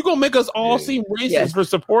 Yes. You gonna make us all seem racist for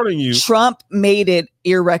supporting you. Trump made it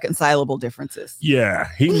irreconcilable differences. Yeah,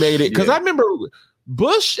 he made it. Because I remember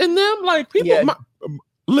Bush and them, like, people,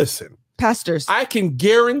 listen. Pastors. I can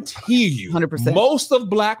guarantee you 100%. Most of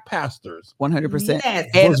Black pastors 100%. Yes.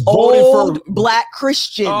 And old Black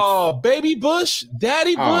Christians. Oh, baby Bush,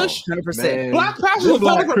 Daddy Bush. 100%. Black pastors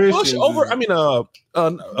voted for Bush over, McCain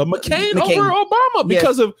over Obama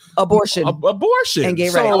because of abortion and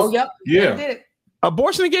gay rights.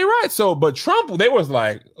 Abortion and gay rights. So, but Trump, they was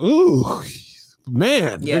like, ooh,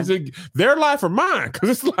 man, is it their life or mine? Because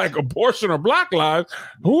it's like abortion or Black lives.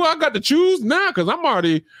 Who I got to choose now? Because I'm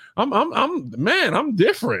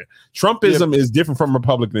different. Trumpism is different from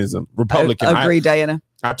Republicanism. I agree, Diana.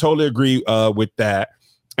 I totally agree with that,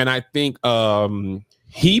 and I think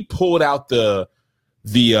he pulled out the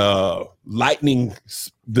lightning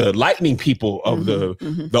people of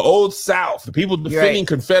the old South, the people defending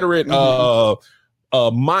Confederate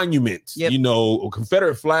monuments, you know,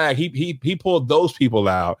 Confederate flag. He pulled those people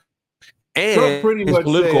out, and pretty his much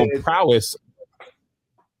political said- prowess.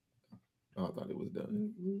 Oh, I thought it was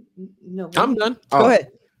done. No, I'm done. Go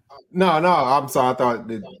ahead. No, I'm sorry. I thought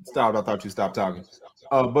it stopped. I thought you stopped talking.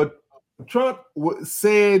 But Trump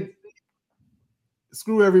said,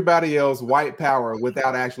 "Screw everybody else, white power,"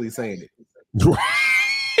 without actually saying it.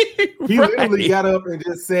 He literally got up and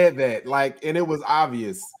just said that, and it was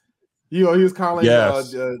obvious. He was calling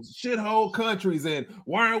shithole countries, and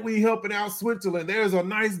why aren't we helping out Switzerland? There's a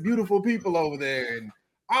nice, beautiful people over there, and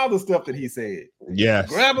all the stuff that he said. Yes.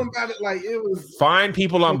 Grab them by it was fine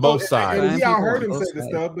people on both sides. And we all heard him say the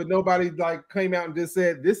stuff, but nobody came out and just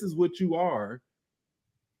said, "This is what you are."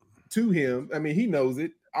 To him, I mean, he knows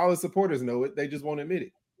it. All his supporters know it. They just won't admit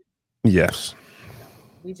it. Yes.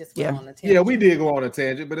 We just went on a tangent. Yeah, we did go on a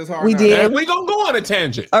tangent, but it's hard. We did. And we gonna go on a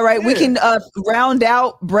tangent. All right, we can round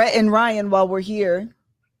out Brett and Ryan while we're here.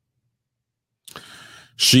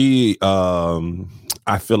 She,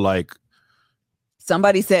 I feel like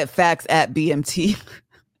somebody said facts at BMT.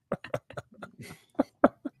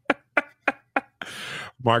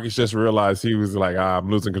 Marcus just realized he was like,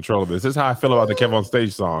 I'm losing control of this. This is how I feel about the Kev on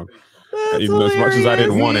Stage song. Even as much as I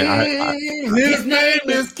didn't want it, his name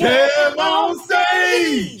is Kev on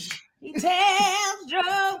Stage. He tells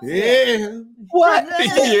jokes. Yeah. What?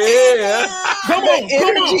 Yeah. Come on,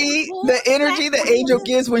 the energy that Angel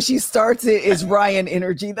gives when she starts it is Ryan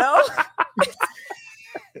energy, though.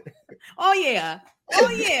 Oh yeah.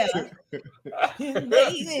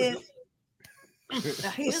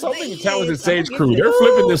 So many talented stage crew. They're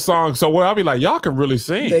flipping this song so well. I'll be like, y'all can really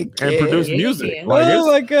sing and produce music. Like,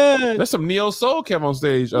 oh my god, there's some neo soul Kev on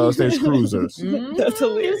Stage stage cruisers. That's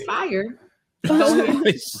hilarious. Fire.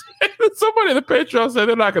 Somebody in the Patreon said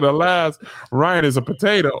they're not going to last. Ryan is a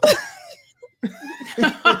potato.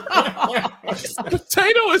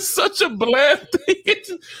 Potato is such a bland thing.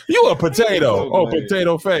 You a potato. Oh,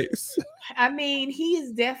 potato face. I mean, he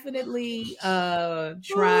is definitely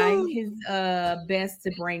trying his best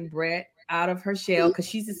to bring Brett out of her shell because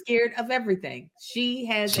she's scared of everything. She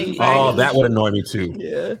has anxiety. Oh, that would annoy me too.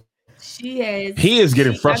 Yeah. She has. He is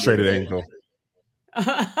getting frustrated, Angel.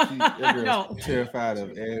 No. Terrified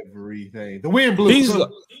of everything. The wind blew.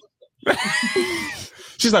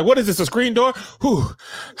 She's like, what is this, a screen door? Whew.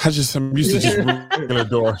 I'm used to just regular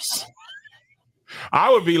doors. I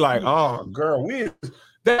would be like, oh, girl,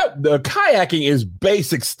 the kayaking is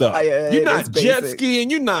basic stuff. You're not jet skiing,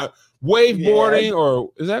 you're not waveboarding,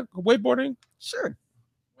 or is that wakeboarding? Sure.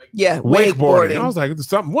 Yeah, wakeboarding. I was like,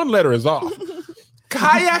 one letter is off.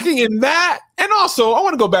 Kayaking in that, and also I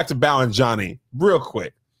want to go back to Bow and Johnny real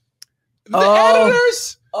quick. The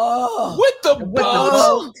editors with the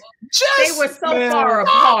boat, they were so far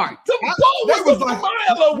apart. The boat was a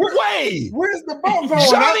mile away. Where's the boat going?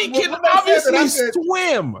 Johnny can obviously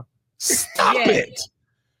swim. Stop it.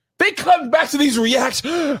 They come back to these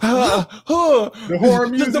reactions. The horror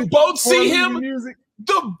music. Does the boat see him?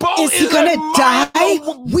 The boat is he gonna die?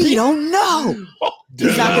 We don't know.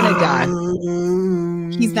 He's not gonna die.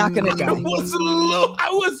 He's not gonna die.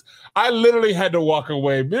 I literally had to walk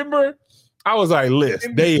away. Remember? I was like,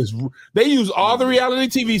 listen, they use all the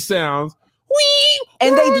reality TV sounds.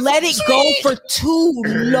 And they let it go for too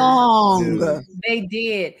long. They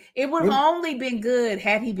did. It would have only been good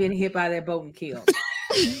had he been hit by that boat and killed.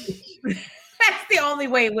 That's the only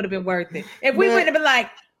way it would have been worth it. If we would have been like,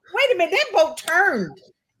 wait a minute, that boat turned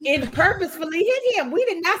and purposefully hit him. We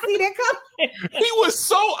did not see that coming. He was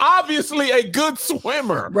so obviously a good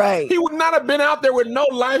swimmer. Right. He would not have been out there with no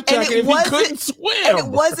life jacket if he couldn't swim. And it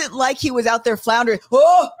wasn't like he was out there floundering.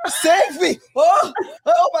 Oh, save me. Oh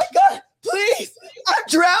my God. Please, I'm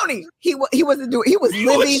drowning. He wasn't doing. He was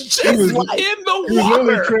living his life in the water. He was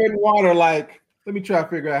literally treading water like, let me try to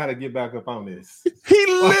figure out how to get back up on this. He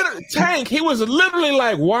was literally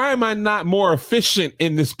like, why am I not more efficient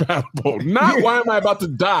in this battle boat? Not why am I about to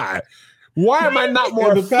die? Why am I not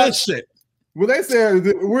more efficient? When they said,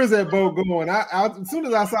 where's that boat going? As soon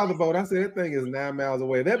as I saw the boat, I said, that thing is 9 miles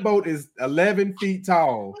away. That boat is 11 feet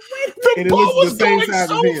tall. The boat was going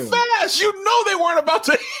so fast. You know they weren't about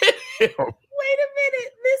to hit him. Wait a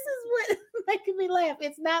minute. This is what making me laugh.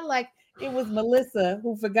 It's not like it was Melissa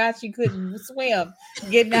who forgot she couldn't swim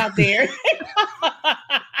getting out there.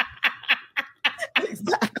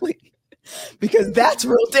 Exactly. Because that's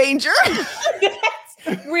real danger.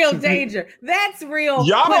 That's real danger. That's real.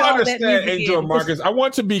 Y'all don't understand, Angel and Marcus. I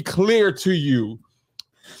want to be clear to you.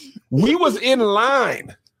 We was in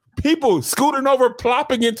line. People scooting over,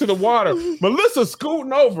 plopping into the water. Melissa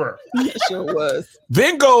scooting over. Yeah, sure was.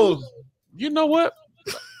 Then goes, you know what?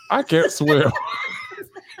 I can't swim.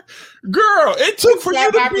 Girl, it took for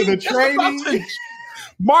you to be the training.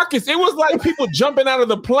 Marcus, it was like people jumping out of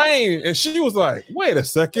the plane, and she was like, "Wait a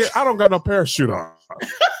second, I don't got no parachute on."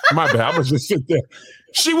 My bad, I was just sitting there.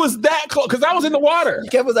 She was that close because I was in the water.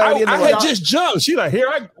 Kev was already in the I water. had just jumped. She like,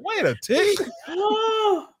 wait a tick.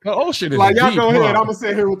 The ocean is Like, y'all deep, go ahead. bro. I'm gonna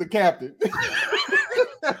sit here with the captain.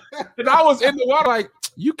 And I was in the water like,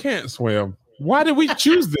 you can't swim. Why did we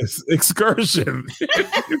choose this excursion?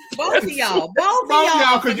 Both of y'all,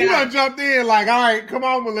 because you done jumped in. Like, all right, come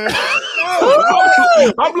on, Melissa.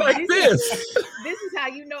 I'm like this. This is how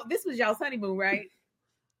you know. This was y'all's honeymoon, right?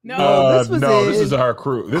 No, This is our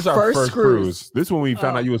cruise. This is our first cruise. This is when we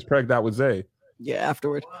found out you was pregnant with Zay. Yeah,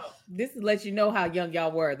 afterward. This is let you know how young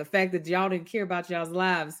y'all were. The fact that y'all didn't care about y'all's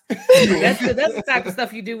lives. That's the type of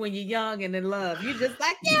stuff you do when you're young and in love. You just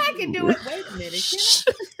like, yeah, I can do it. Wait a minute.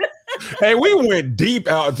 Hey, we went deep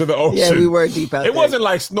out into the ocean. Yeah, we were deap out there. It wasn't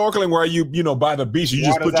like snorkeling where you by the beach, you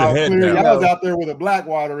just put your head down. Y'all was out there where the black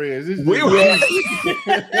water is.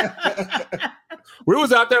 We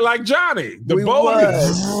was out there like Johnny. The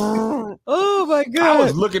boat. Oh my God. I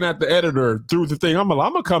was looking at the editor through the thing. I'm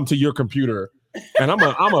gonna come to your computer and I'm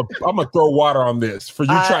gonna throw water on this for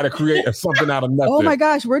you try to create something out of nothing. Oh my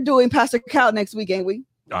gosh, we're doing Pastor Cal next week, ain't we?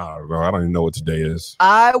 I don't even know what today is.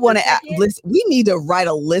 I want to listen. We need to write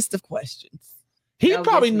a list of questions. He's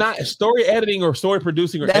probably not story editing or story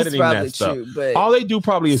producing or That's editing probably that stuff. true, but all they do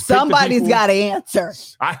probably is somebody's got to answer.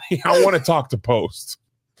 I want to talk to Post.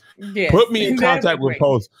 Yes. Put me in contact with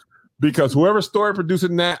Post because whoever's story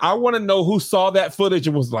producing that, I want to know who saw that footage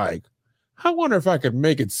and was like, I wonder if I could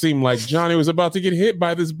make it seem like Johnny was about to get hit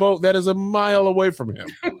by this boat that is a mile away from him.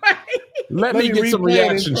 Let me get some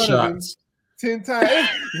reaction shots. 10 times.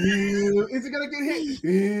 Is it gonna get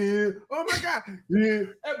hit? Oh my God!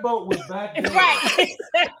 That boat was back there. Right.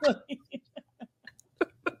 Exactly.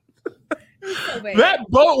 That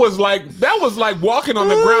boat was like walking on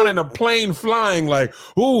the ground and a plane flying. Like,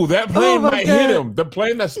 ooh, that plane might hit him. The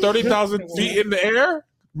plane that's 30,000 feet in the air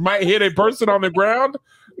might hit a person on the ground.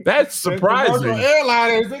 That's surprising.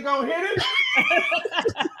 Airline, is it gonna hit it?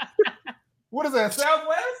 What is that?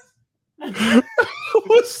 Southwest?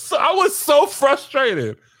 I was so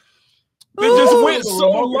frustrated. It just went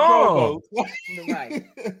so long. Right.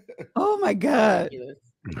 Oh my God.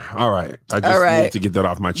 All right. I just need to get that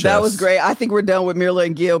off my chest. That was great. I think we're done with Mirla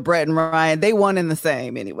and Gil, Brett and Ryan. They won in the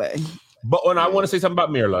same anyway. But when I want to say something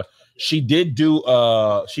about Mirla, she did do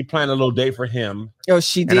she planned a little date for him. Oh,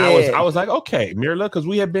 she did. And I was like, okay, Mirla, because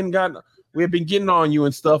we have been getting on you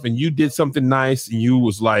and stuff, and you did something nice, and you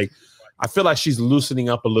was like, I feel like she's loosening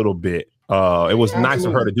up a little bit. It was nice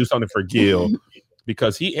of her to do something for Gil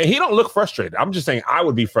because he don't look frustrated. I'm just saying I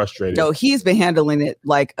would be frustrated. No, he's been handling it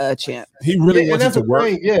like a champ. He really wants it to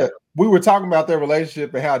work. Yeah, we were talking about their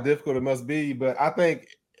relationship and how difficult it must be, but I think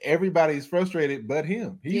everybody's frustrated but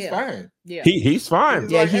him. He's fine. Yeah, he's fine.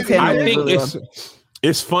 Yeah, he's handling it really well.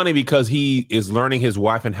 It's funny because he is learning his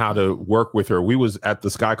wife and how to work with her. We was at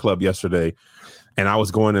the Sky Club yesterday. And I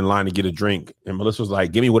was going in line to get a drink. And Melissa was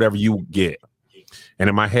like, give me whatever you get. And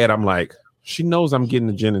in my head, I'm like, she knows I'm getting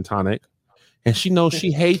a gin and tonic. And she knows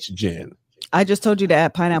she hates gin. I just told you to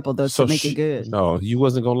add pineapple, though, to make it good. No, you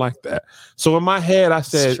wasn't going to like that. So in my head, I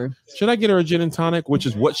said, should I get her a gin and tonic? Which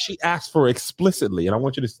is what she asked for explicitly. And I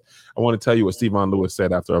want to tell you what Stevon Lewis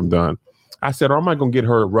said after I'm done. I said, or am I going to get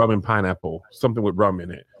her rum and pineapple? Something with rum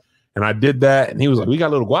in it. And I did that, and he was like, we got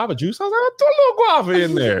a little guava juice. I was like, throw a little guava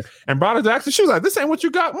in there. And Brother Jackson, she was like, this ain't what you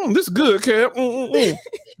got. This is good, Kev.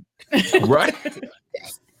 Right?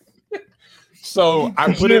 So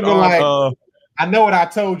I put it on. Like, I know what I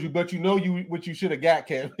told you, but you know what you should have got,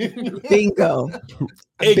 Kev. Bingo.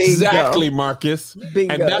 Exactly, Marcus.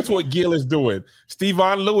 Bingo. And that's what Gil is doing.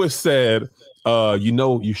 Stevon Lewis said,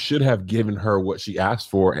 you should have given her what she asked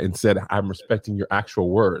for and said, I'm respecting your actual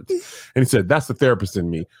words. And he said, that's the therapist in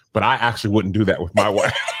me, but I actually wouldn't do that with my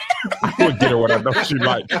wife. I would get her what I know she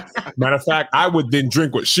likes. Matter of fact, I would then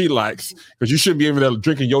drink what she likes because you shouldn't be able to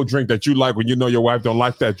drinking your drink that you like when you know your wife don't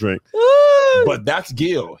like that drink. But that's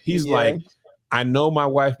Gil. He's like, I know my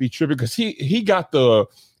wife be tripping because he got the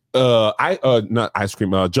not ice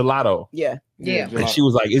cream, gelato. Yeah. And she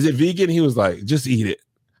was like, is it vegan? He was like, just eat it.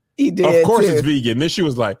 He did. Of course it's vegan. Then she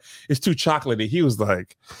was like, it's too chocolatey. He was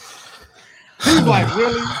like,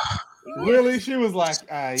 really? Really? She was like,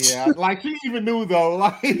 yeah. Like he even knew though.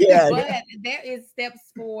 Like, yeah. But there is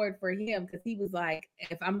steps forward for him because he was like,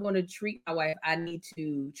 if I'm going to treat my wife, I need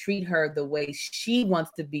to treat her the way she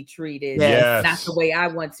wants to be treated, not the way I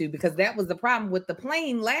want to. Because that was the problem with the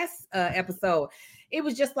plane last episode. It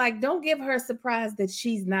was just like, don't give her a surprise that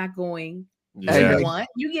she's not going to want.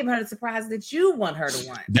 You give her the surprise that you want her to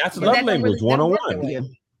want. That's love language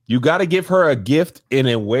 101. You got to give her a gift in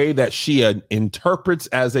a way that she interprets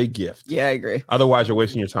as a gift. Yeah, I agree. Otherwise, you're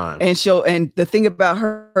wasting your time. And the thing about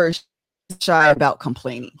her, she's shy about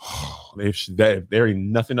complaining. There ain't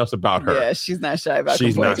nothing else about her. Yeah, she's not shy about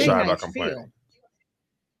complaining. She's not shy about complaining.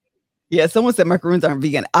 Yeah, someone said macaroons aren't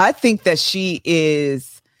vegan. I think that she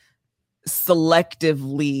is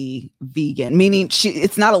selectively vegan, meaning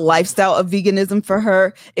it's not a lifestyle of veganism for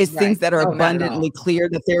her. It's things that are abundantly clear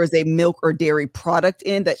that there is a milk or dairy product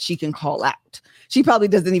in that she can call out. She probably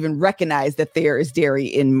doesn't even recognize that there is dairy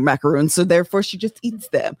in macaroons, so therefore she just eats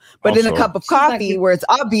them. But also, in a cup of coffee where it's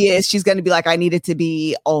obvious, she's going to be like, I need it to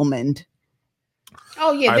be almond.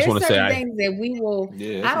 Oh yeah, there's certain things that we will.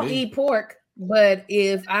 I don't eat pork, but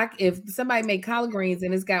if somebody make collard greens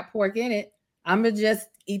and it's got pork in it, I'm gonna just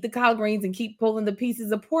eat the collard greens and keep pulling the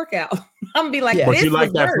pieces of pork out. I'm gonna be like, but you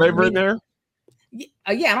like that flavor in there? Yeah,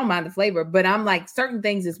 I don't mind the flavor, but I'm like, certain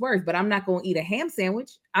things is worse. But I'm not gonna eat a ham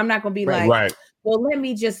sandwich. I'm not gonna be well, let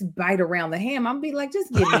me just bite around the ham. I'm gonna be like,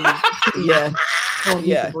 just give me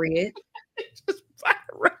bread. Just bite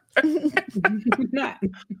around.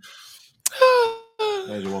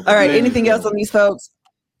 All right, anything else on these folks?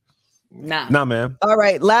 Nah, man. All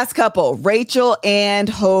right, last couple, Rachel and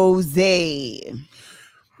Jose.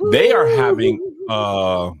 They are having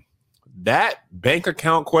that bank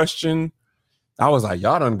account question. I was like,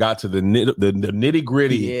 y'all done got to the nitty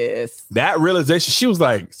gritty. Yes. That realization, she was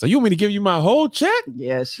like, so you want me to give you my whole check?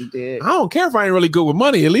 Yes, she did. I don't care if I ain't really good with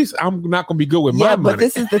money. At least I'm not going to be good with my money. But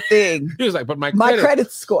this is the thing. He was like, but my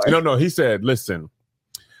credit score. No. He said, listen,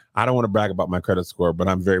 I don't want to brag about my credit score, but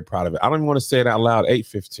I'm very proud of it. I don't even want to say it out loud.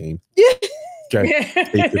 815. Okay.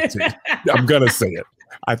 815. I'm going to say it.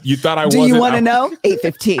 You thought I wasn't. Do you want to know?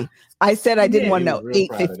 815. I said I didn't want to know.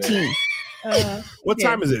 815. What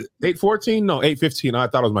time is it? 8:14? No, 8:15. I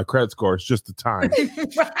thought it was my credit score. It's just the time.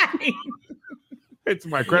 Right. It's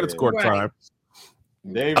my credit score time.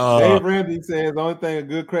 Dave Ramsey says the only thing a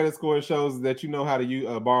good credit score shows is that you know how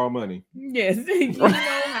to borrow money. Yes, you know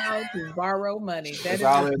how to borrow money. That's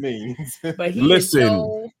all it means. But he is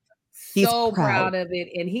so proud of it,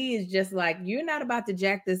 and he is just like, you're not about to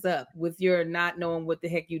jack this up with your not knowing what the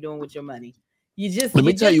heck you're doing with your money. You're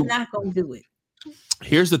not gonna do it.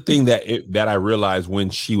 Here's the thing that I realized when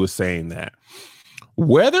she was saying that.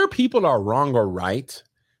 Whether people are wrong or right,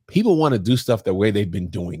 people want to do stuff the way they've been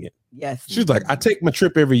doing it. Yes. She's like, I take my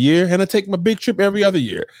trip every year and I take my big trip every other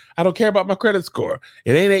year. I don't care about my credit score.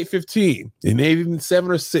 It ain't 815. It ain't even 7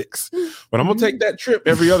 or 6. But I'm gonna take that trip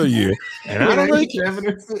every other year. And I don't really care.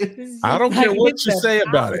 I don't care what you say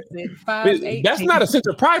about it. That's not a sense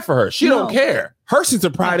of pride for her. She don't care. Her sense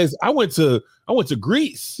of pride is I went to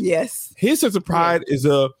Greece. Yes. His sense of pride is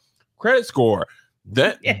a credit score.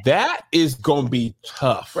 That is gonna be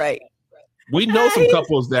tough. Right. We know some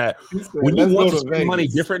couples that when you want to spend money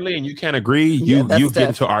differently and you can't agree, you get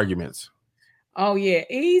into arguments. Oh yeah,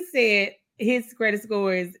 he said his credit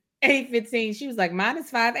score is 815. She was like, mine is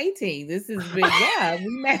 518. This is big. Yeah, we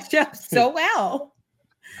match up so well.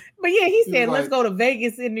 But yeah, he said, let's go to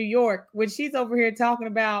Vegas in New York. When she's over here talking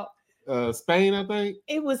about Spain, I think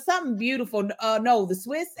it was something beautiful. No, the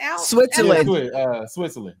Switzerland.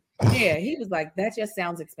 Switzerland. Yeah, he was like, that just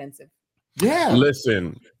sounds expensive. Yeah.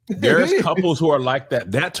 Listen, there's couples who are like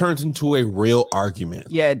that. That turns into a real argument.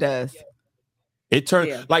 Yeah, it does. It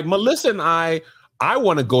turns like Melissa and I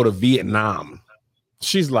want to go to Vietnam.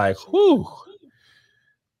 She's like, whew,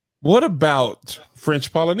 what about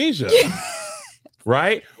French Polynesia?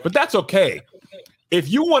 Right? But that's okay. If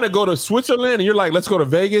you want to go to Switzerland and you're like, let's go to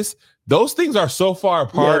Vegas, those things are so far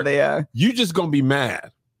apart. Yeah, they are. You just gonna be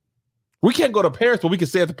mad. We can't go to Paris, but we can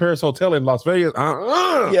stay at the Paris Hotel in Las Vegas.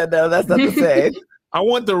 Yeah, no, that's not the same. I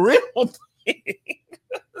want the real thing.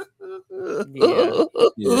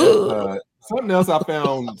 Something else I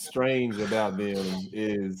found strange about them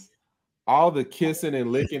is all the kissing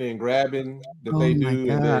and licking and grabbing that they do,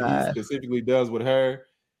 and that he specifically does with her.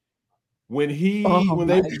 When she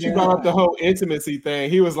brought up the whole intimacy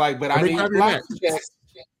thing, he was like, "But I need blocks checked.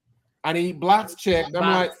 I need blocks checked." I'm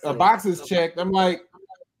like, boxes checked. I'm like,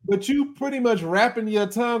 but you pretty much wrapping your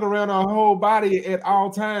tongue around our whole body at all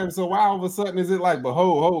times. So why all of a sudden is it like, but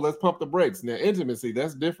let's pump the brakes? Now, intimacy,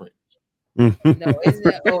 that's different. No, isn't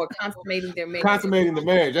it? Or consummating their marriage. Consummating the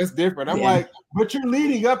marriage, that's different. I'm like, but you're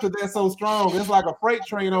leading up to that so strong. It's like a freight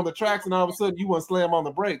train on the tracks, and all of a sudden you want to slam on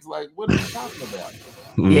the brakes. Like, what are you talking about?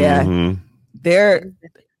 Yeah.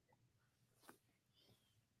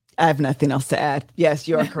 I have nothing else to add. Yes,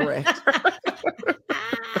 you are correct.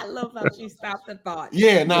 I love how she stopped the thought.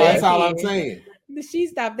 Yeah, no, that's all I'm saying. She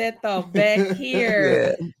stopped that thought back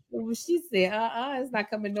here. She said, it's not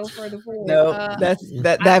coming no further forward. No, I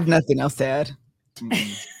have nothing else to add.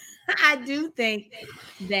 I do think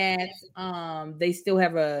that they still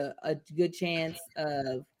have a good chance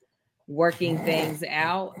of working things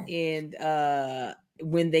out, and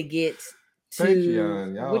when they get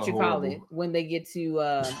to what you call it, when they get to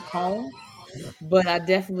home. But I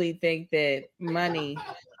definitely think that money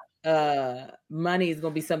is going to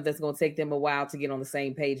be something that's going to take them a while to get on the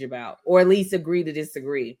same page about, or at least agree to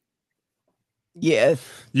disagree. Yes,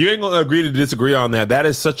 you ain't gonna agree to disagree on that. That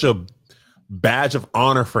is such a badge of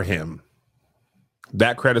honor for him.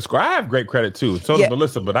 That credit score. I have great credit too. So does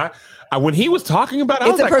Melissa. But I when he was talking about it, I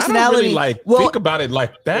was like, personality. I don't really think about it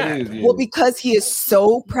like that. Well, because he is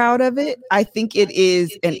so proud of it, I think it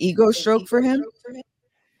is an ego stroke for him.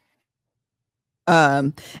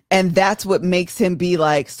 And that's what makes him be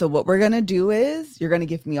like, so what we're gonna do is you're gonna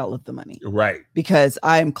give me all of the money, right? Because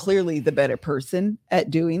I'm clearly the better person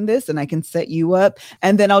at doing this, and I can set you up,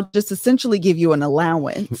 and then I'll just essentially give you an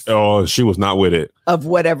allowance. Oh, she was not with it. Of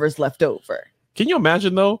whatever's left over. Can you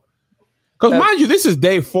imagine though? Because mind you, this is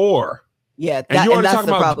day 4. Yeah, and you already talking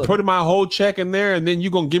about putting my whole check in there, and then you're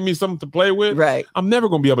gonna give me something to play with, right? I'm never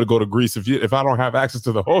gonna be able to go to Greece if I don't have access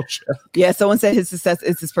to the whole check. Yeah, someone said his success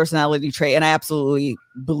is his personality trait, and I absolutely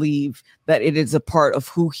believe that it is a part of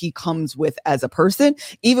who he comes with as a person.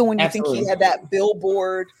 Even when you think he had that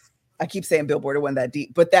billboard. I keep saying billboard, it wasn't that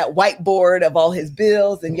deep, but that whiteboard of all his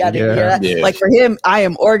bills and yada yada. Yeah. Like for him, I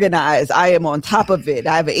am organized. I am on top of it.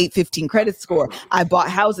 I have an 815 credit score. I bought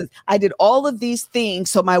houses. I did all of these things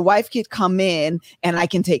so my wife could come in and I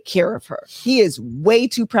can take care of her. He is way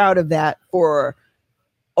too proud of that for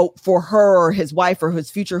her or his wife or his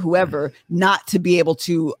future whoever not to be able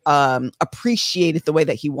to appreciate it the way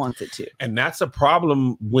that he wants it to. And that's a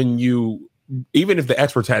problem when even if the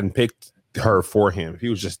experts hadn't picked her for him, if he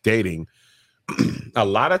was just dating, a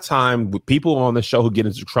lot of time people on the show who get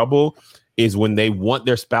into trouble is when they want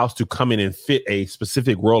their spouse to come in and fit a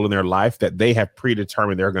specific role in their life that they have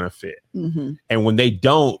predetermined they're going to fit. Mm-hmm. And when they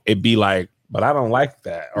don't, it'd be like, but I don't like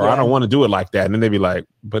that, or I don't want to do it like that. And then they'd be like,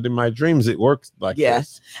 but in my dreams, it works like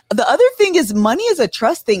this. The other thing is money is a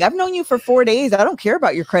trust thing. I've known you for 4 days. I don't care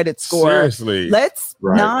about your credit score. Seriously. Let's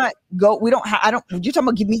not go. You talking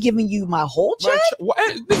about giving you my whole check?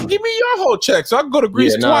 Give me your whole check so I can go to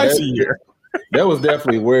Greece twice a year. That was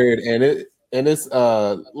definitely weird. And it's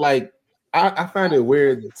like, I find it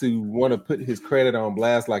weird to want to put his credit on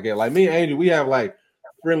blast like that. Like me and Angel, we have like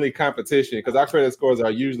friendly competition because our credit scores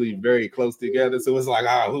are usually very close together. So it's like,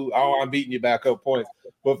 I'm beating you by a couple points.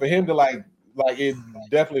 But for him to like it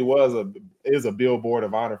definitely is a billboard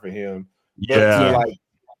of honor for him. But to like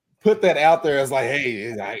put that out there as like, hey,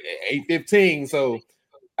 it's like 8:15. So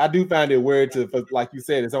I do find it weird like you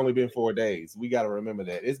said, it's only been 4 days. We got to remember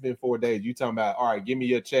that it's been 4 days. You talking about, all right, give me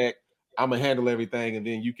your check. I'm gonna handle everything, and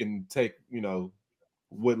then you can take,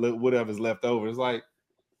 whatever's left over. It's like,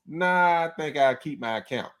 nah, I think I'll keep my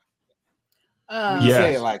account.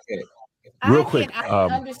 Say it like that. Real quick. I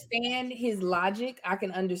can understand his logic. I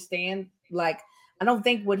can understand, like, I don't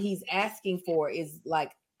think what he's asking for is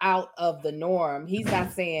like out of the norm. He's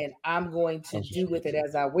not saying I'm going to do with it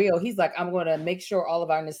as I will. He's like, I'm going to make sure all of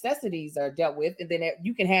our necessities are dealt with, and then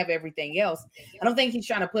you can have everything else. I don't think he's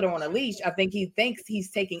trying to put her on a leash. I think he thinks he's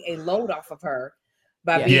taking a load off of her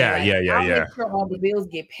by being I'll make sure all the bills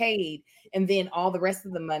get paid, and then all the rest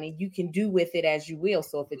of the money you can do with it as you will.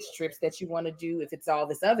 So if it's trips that you want to do, if it's all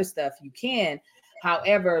this other stuff, you can.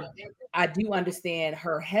 However, I do understand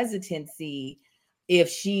her hesitancy if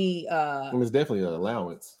she it's definitely an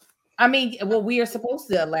allowance. I mean, well, we are supposed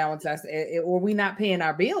to allowance us, or we not paying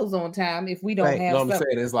our bills on time if we don't have. No, I'm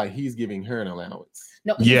saying it's like he's giving her an allowance.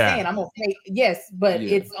 No, he's saying I'm gonna pay. Yes, but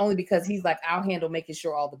it's only because he's like, I'll handle making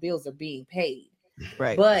sure all the bills are being paid.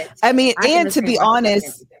 Right. But I mean, and to be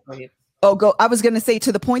honest, I was going to say,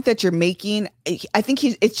 to the point that you're making, I think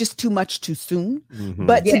it's just too much too soon. Mm-hmm.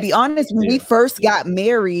 But to be honest, when we first got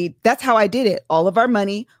married, that's how I did it. All of our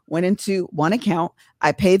money went into one account.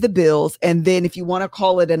 I paid the bills. And then if you want to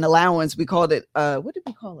call it an allowance, we called it, what did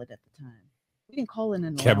we call it at the time? We didn't call it an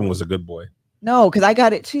allowance. Kevin was a good boy. No, because I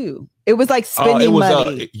got it too. It was like spending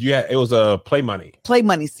money. It was a play money. Play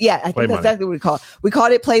money. Yeah, I think that's exactly what we call it. We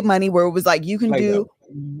called it play money, where it was like you can do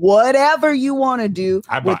whatever you want to do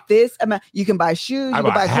with this amount. You can buy shoes, you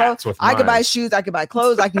can buy clothes. I could buy shoes, I could buy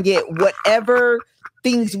clothes, I can get whatever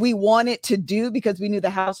things we wanted to do because we knew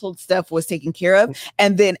the household stuff was taken care of.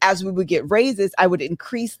 And then as we would get raises, I would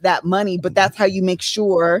increase that money. But that's how you make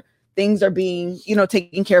sure things are being,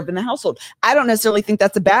 taken care of in the household. I don't necessarily think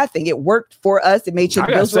that's a bad thing. It worked for us. It made sure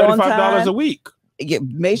the bills were on time. $75 a week. It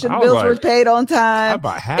made sure the bills were paid on time.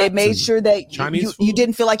 It made sure that you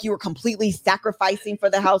didn't feel like you were completely sacrificing for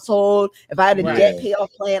the household. If I had a debt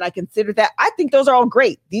payoff plan, I considered that. I think those are all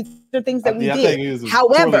great. These are things that we did.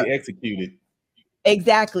 However, executed.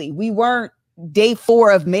 Exactly. We weren't day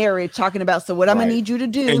 4 of marriage talking about, so what I'm going to need you to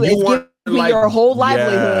do is give me your whole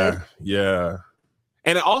livelihood. Yeah.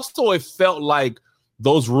 And it felt like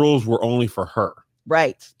those rules were only for her.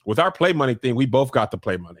 Right. With our play money thing, we both got the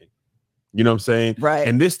play money. You know what I'm saying? Right.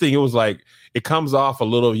 And this thing, it was like, it comes off a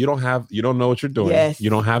little, you don't know what you're doing. Yes.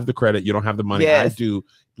 You don't have the credit. You don't have the money. Yes. I do.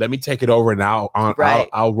 Let me take it over and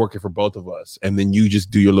I'll work it for both of us. And then you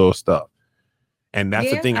just do your little stuff. And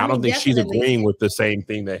that's the thing. I don't think she's agreeing with the same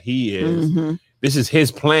thing that he is. Mm-hmm. This is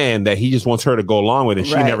his plan that he just wants her to go along with. And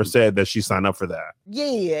she never said that she signed up for that.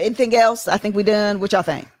 Yeah. Anything else? I think we done. What y'all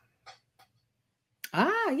think?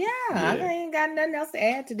 Yeah. I ain't got nothing else to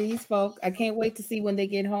add to these folk. I can't wait to see when they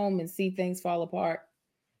get home and see things fall apart.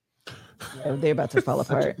 Yeah, they're about to fall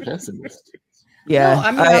apart. Pessimist. Yeah, no,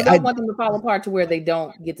 I mean, I don't want them to fall apart to where they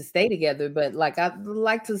don't get to stay together, but like I'd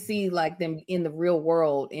like to see like them in the real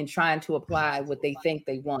world and trying to apply what they think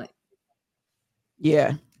they want.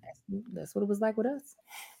 Yeah, that's what it was like with us.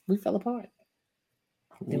 We fell apart.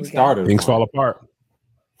 We started. Things fall apart.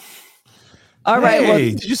 All right. Well,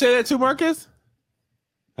 did you say that too, Marcus?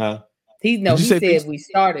 Huh? He said we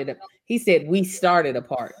started. He said we started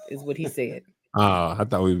apart is what he said. I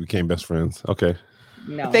thought we became best friends. Okay.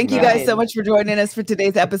 No. Thank you guys so much for joining us for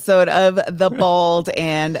today's episode of The Bald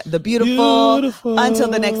and the Beautiful. Until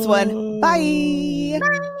the next one. Bye.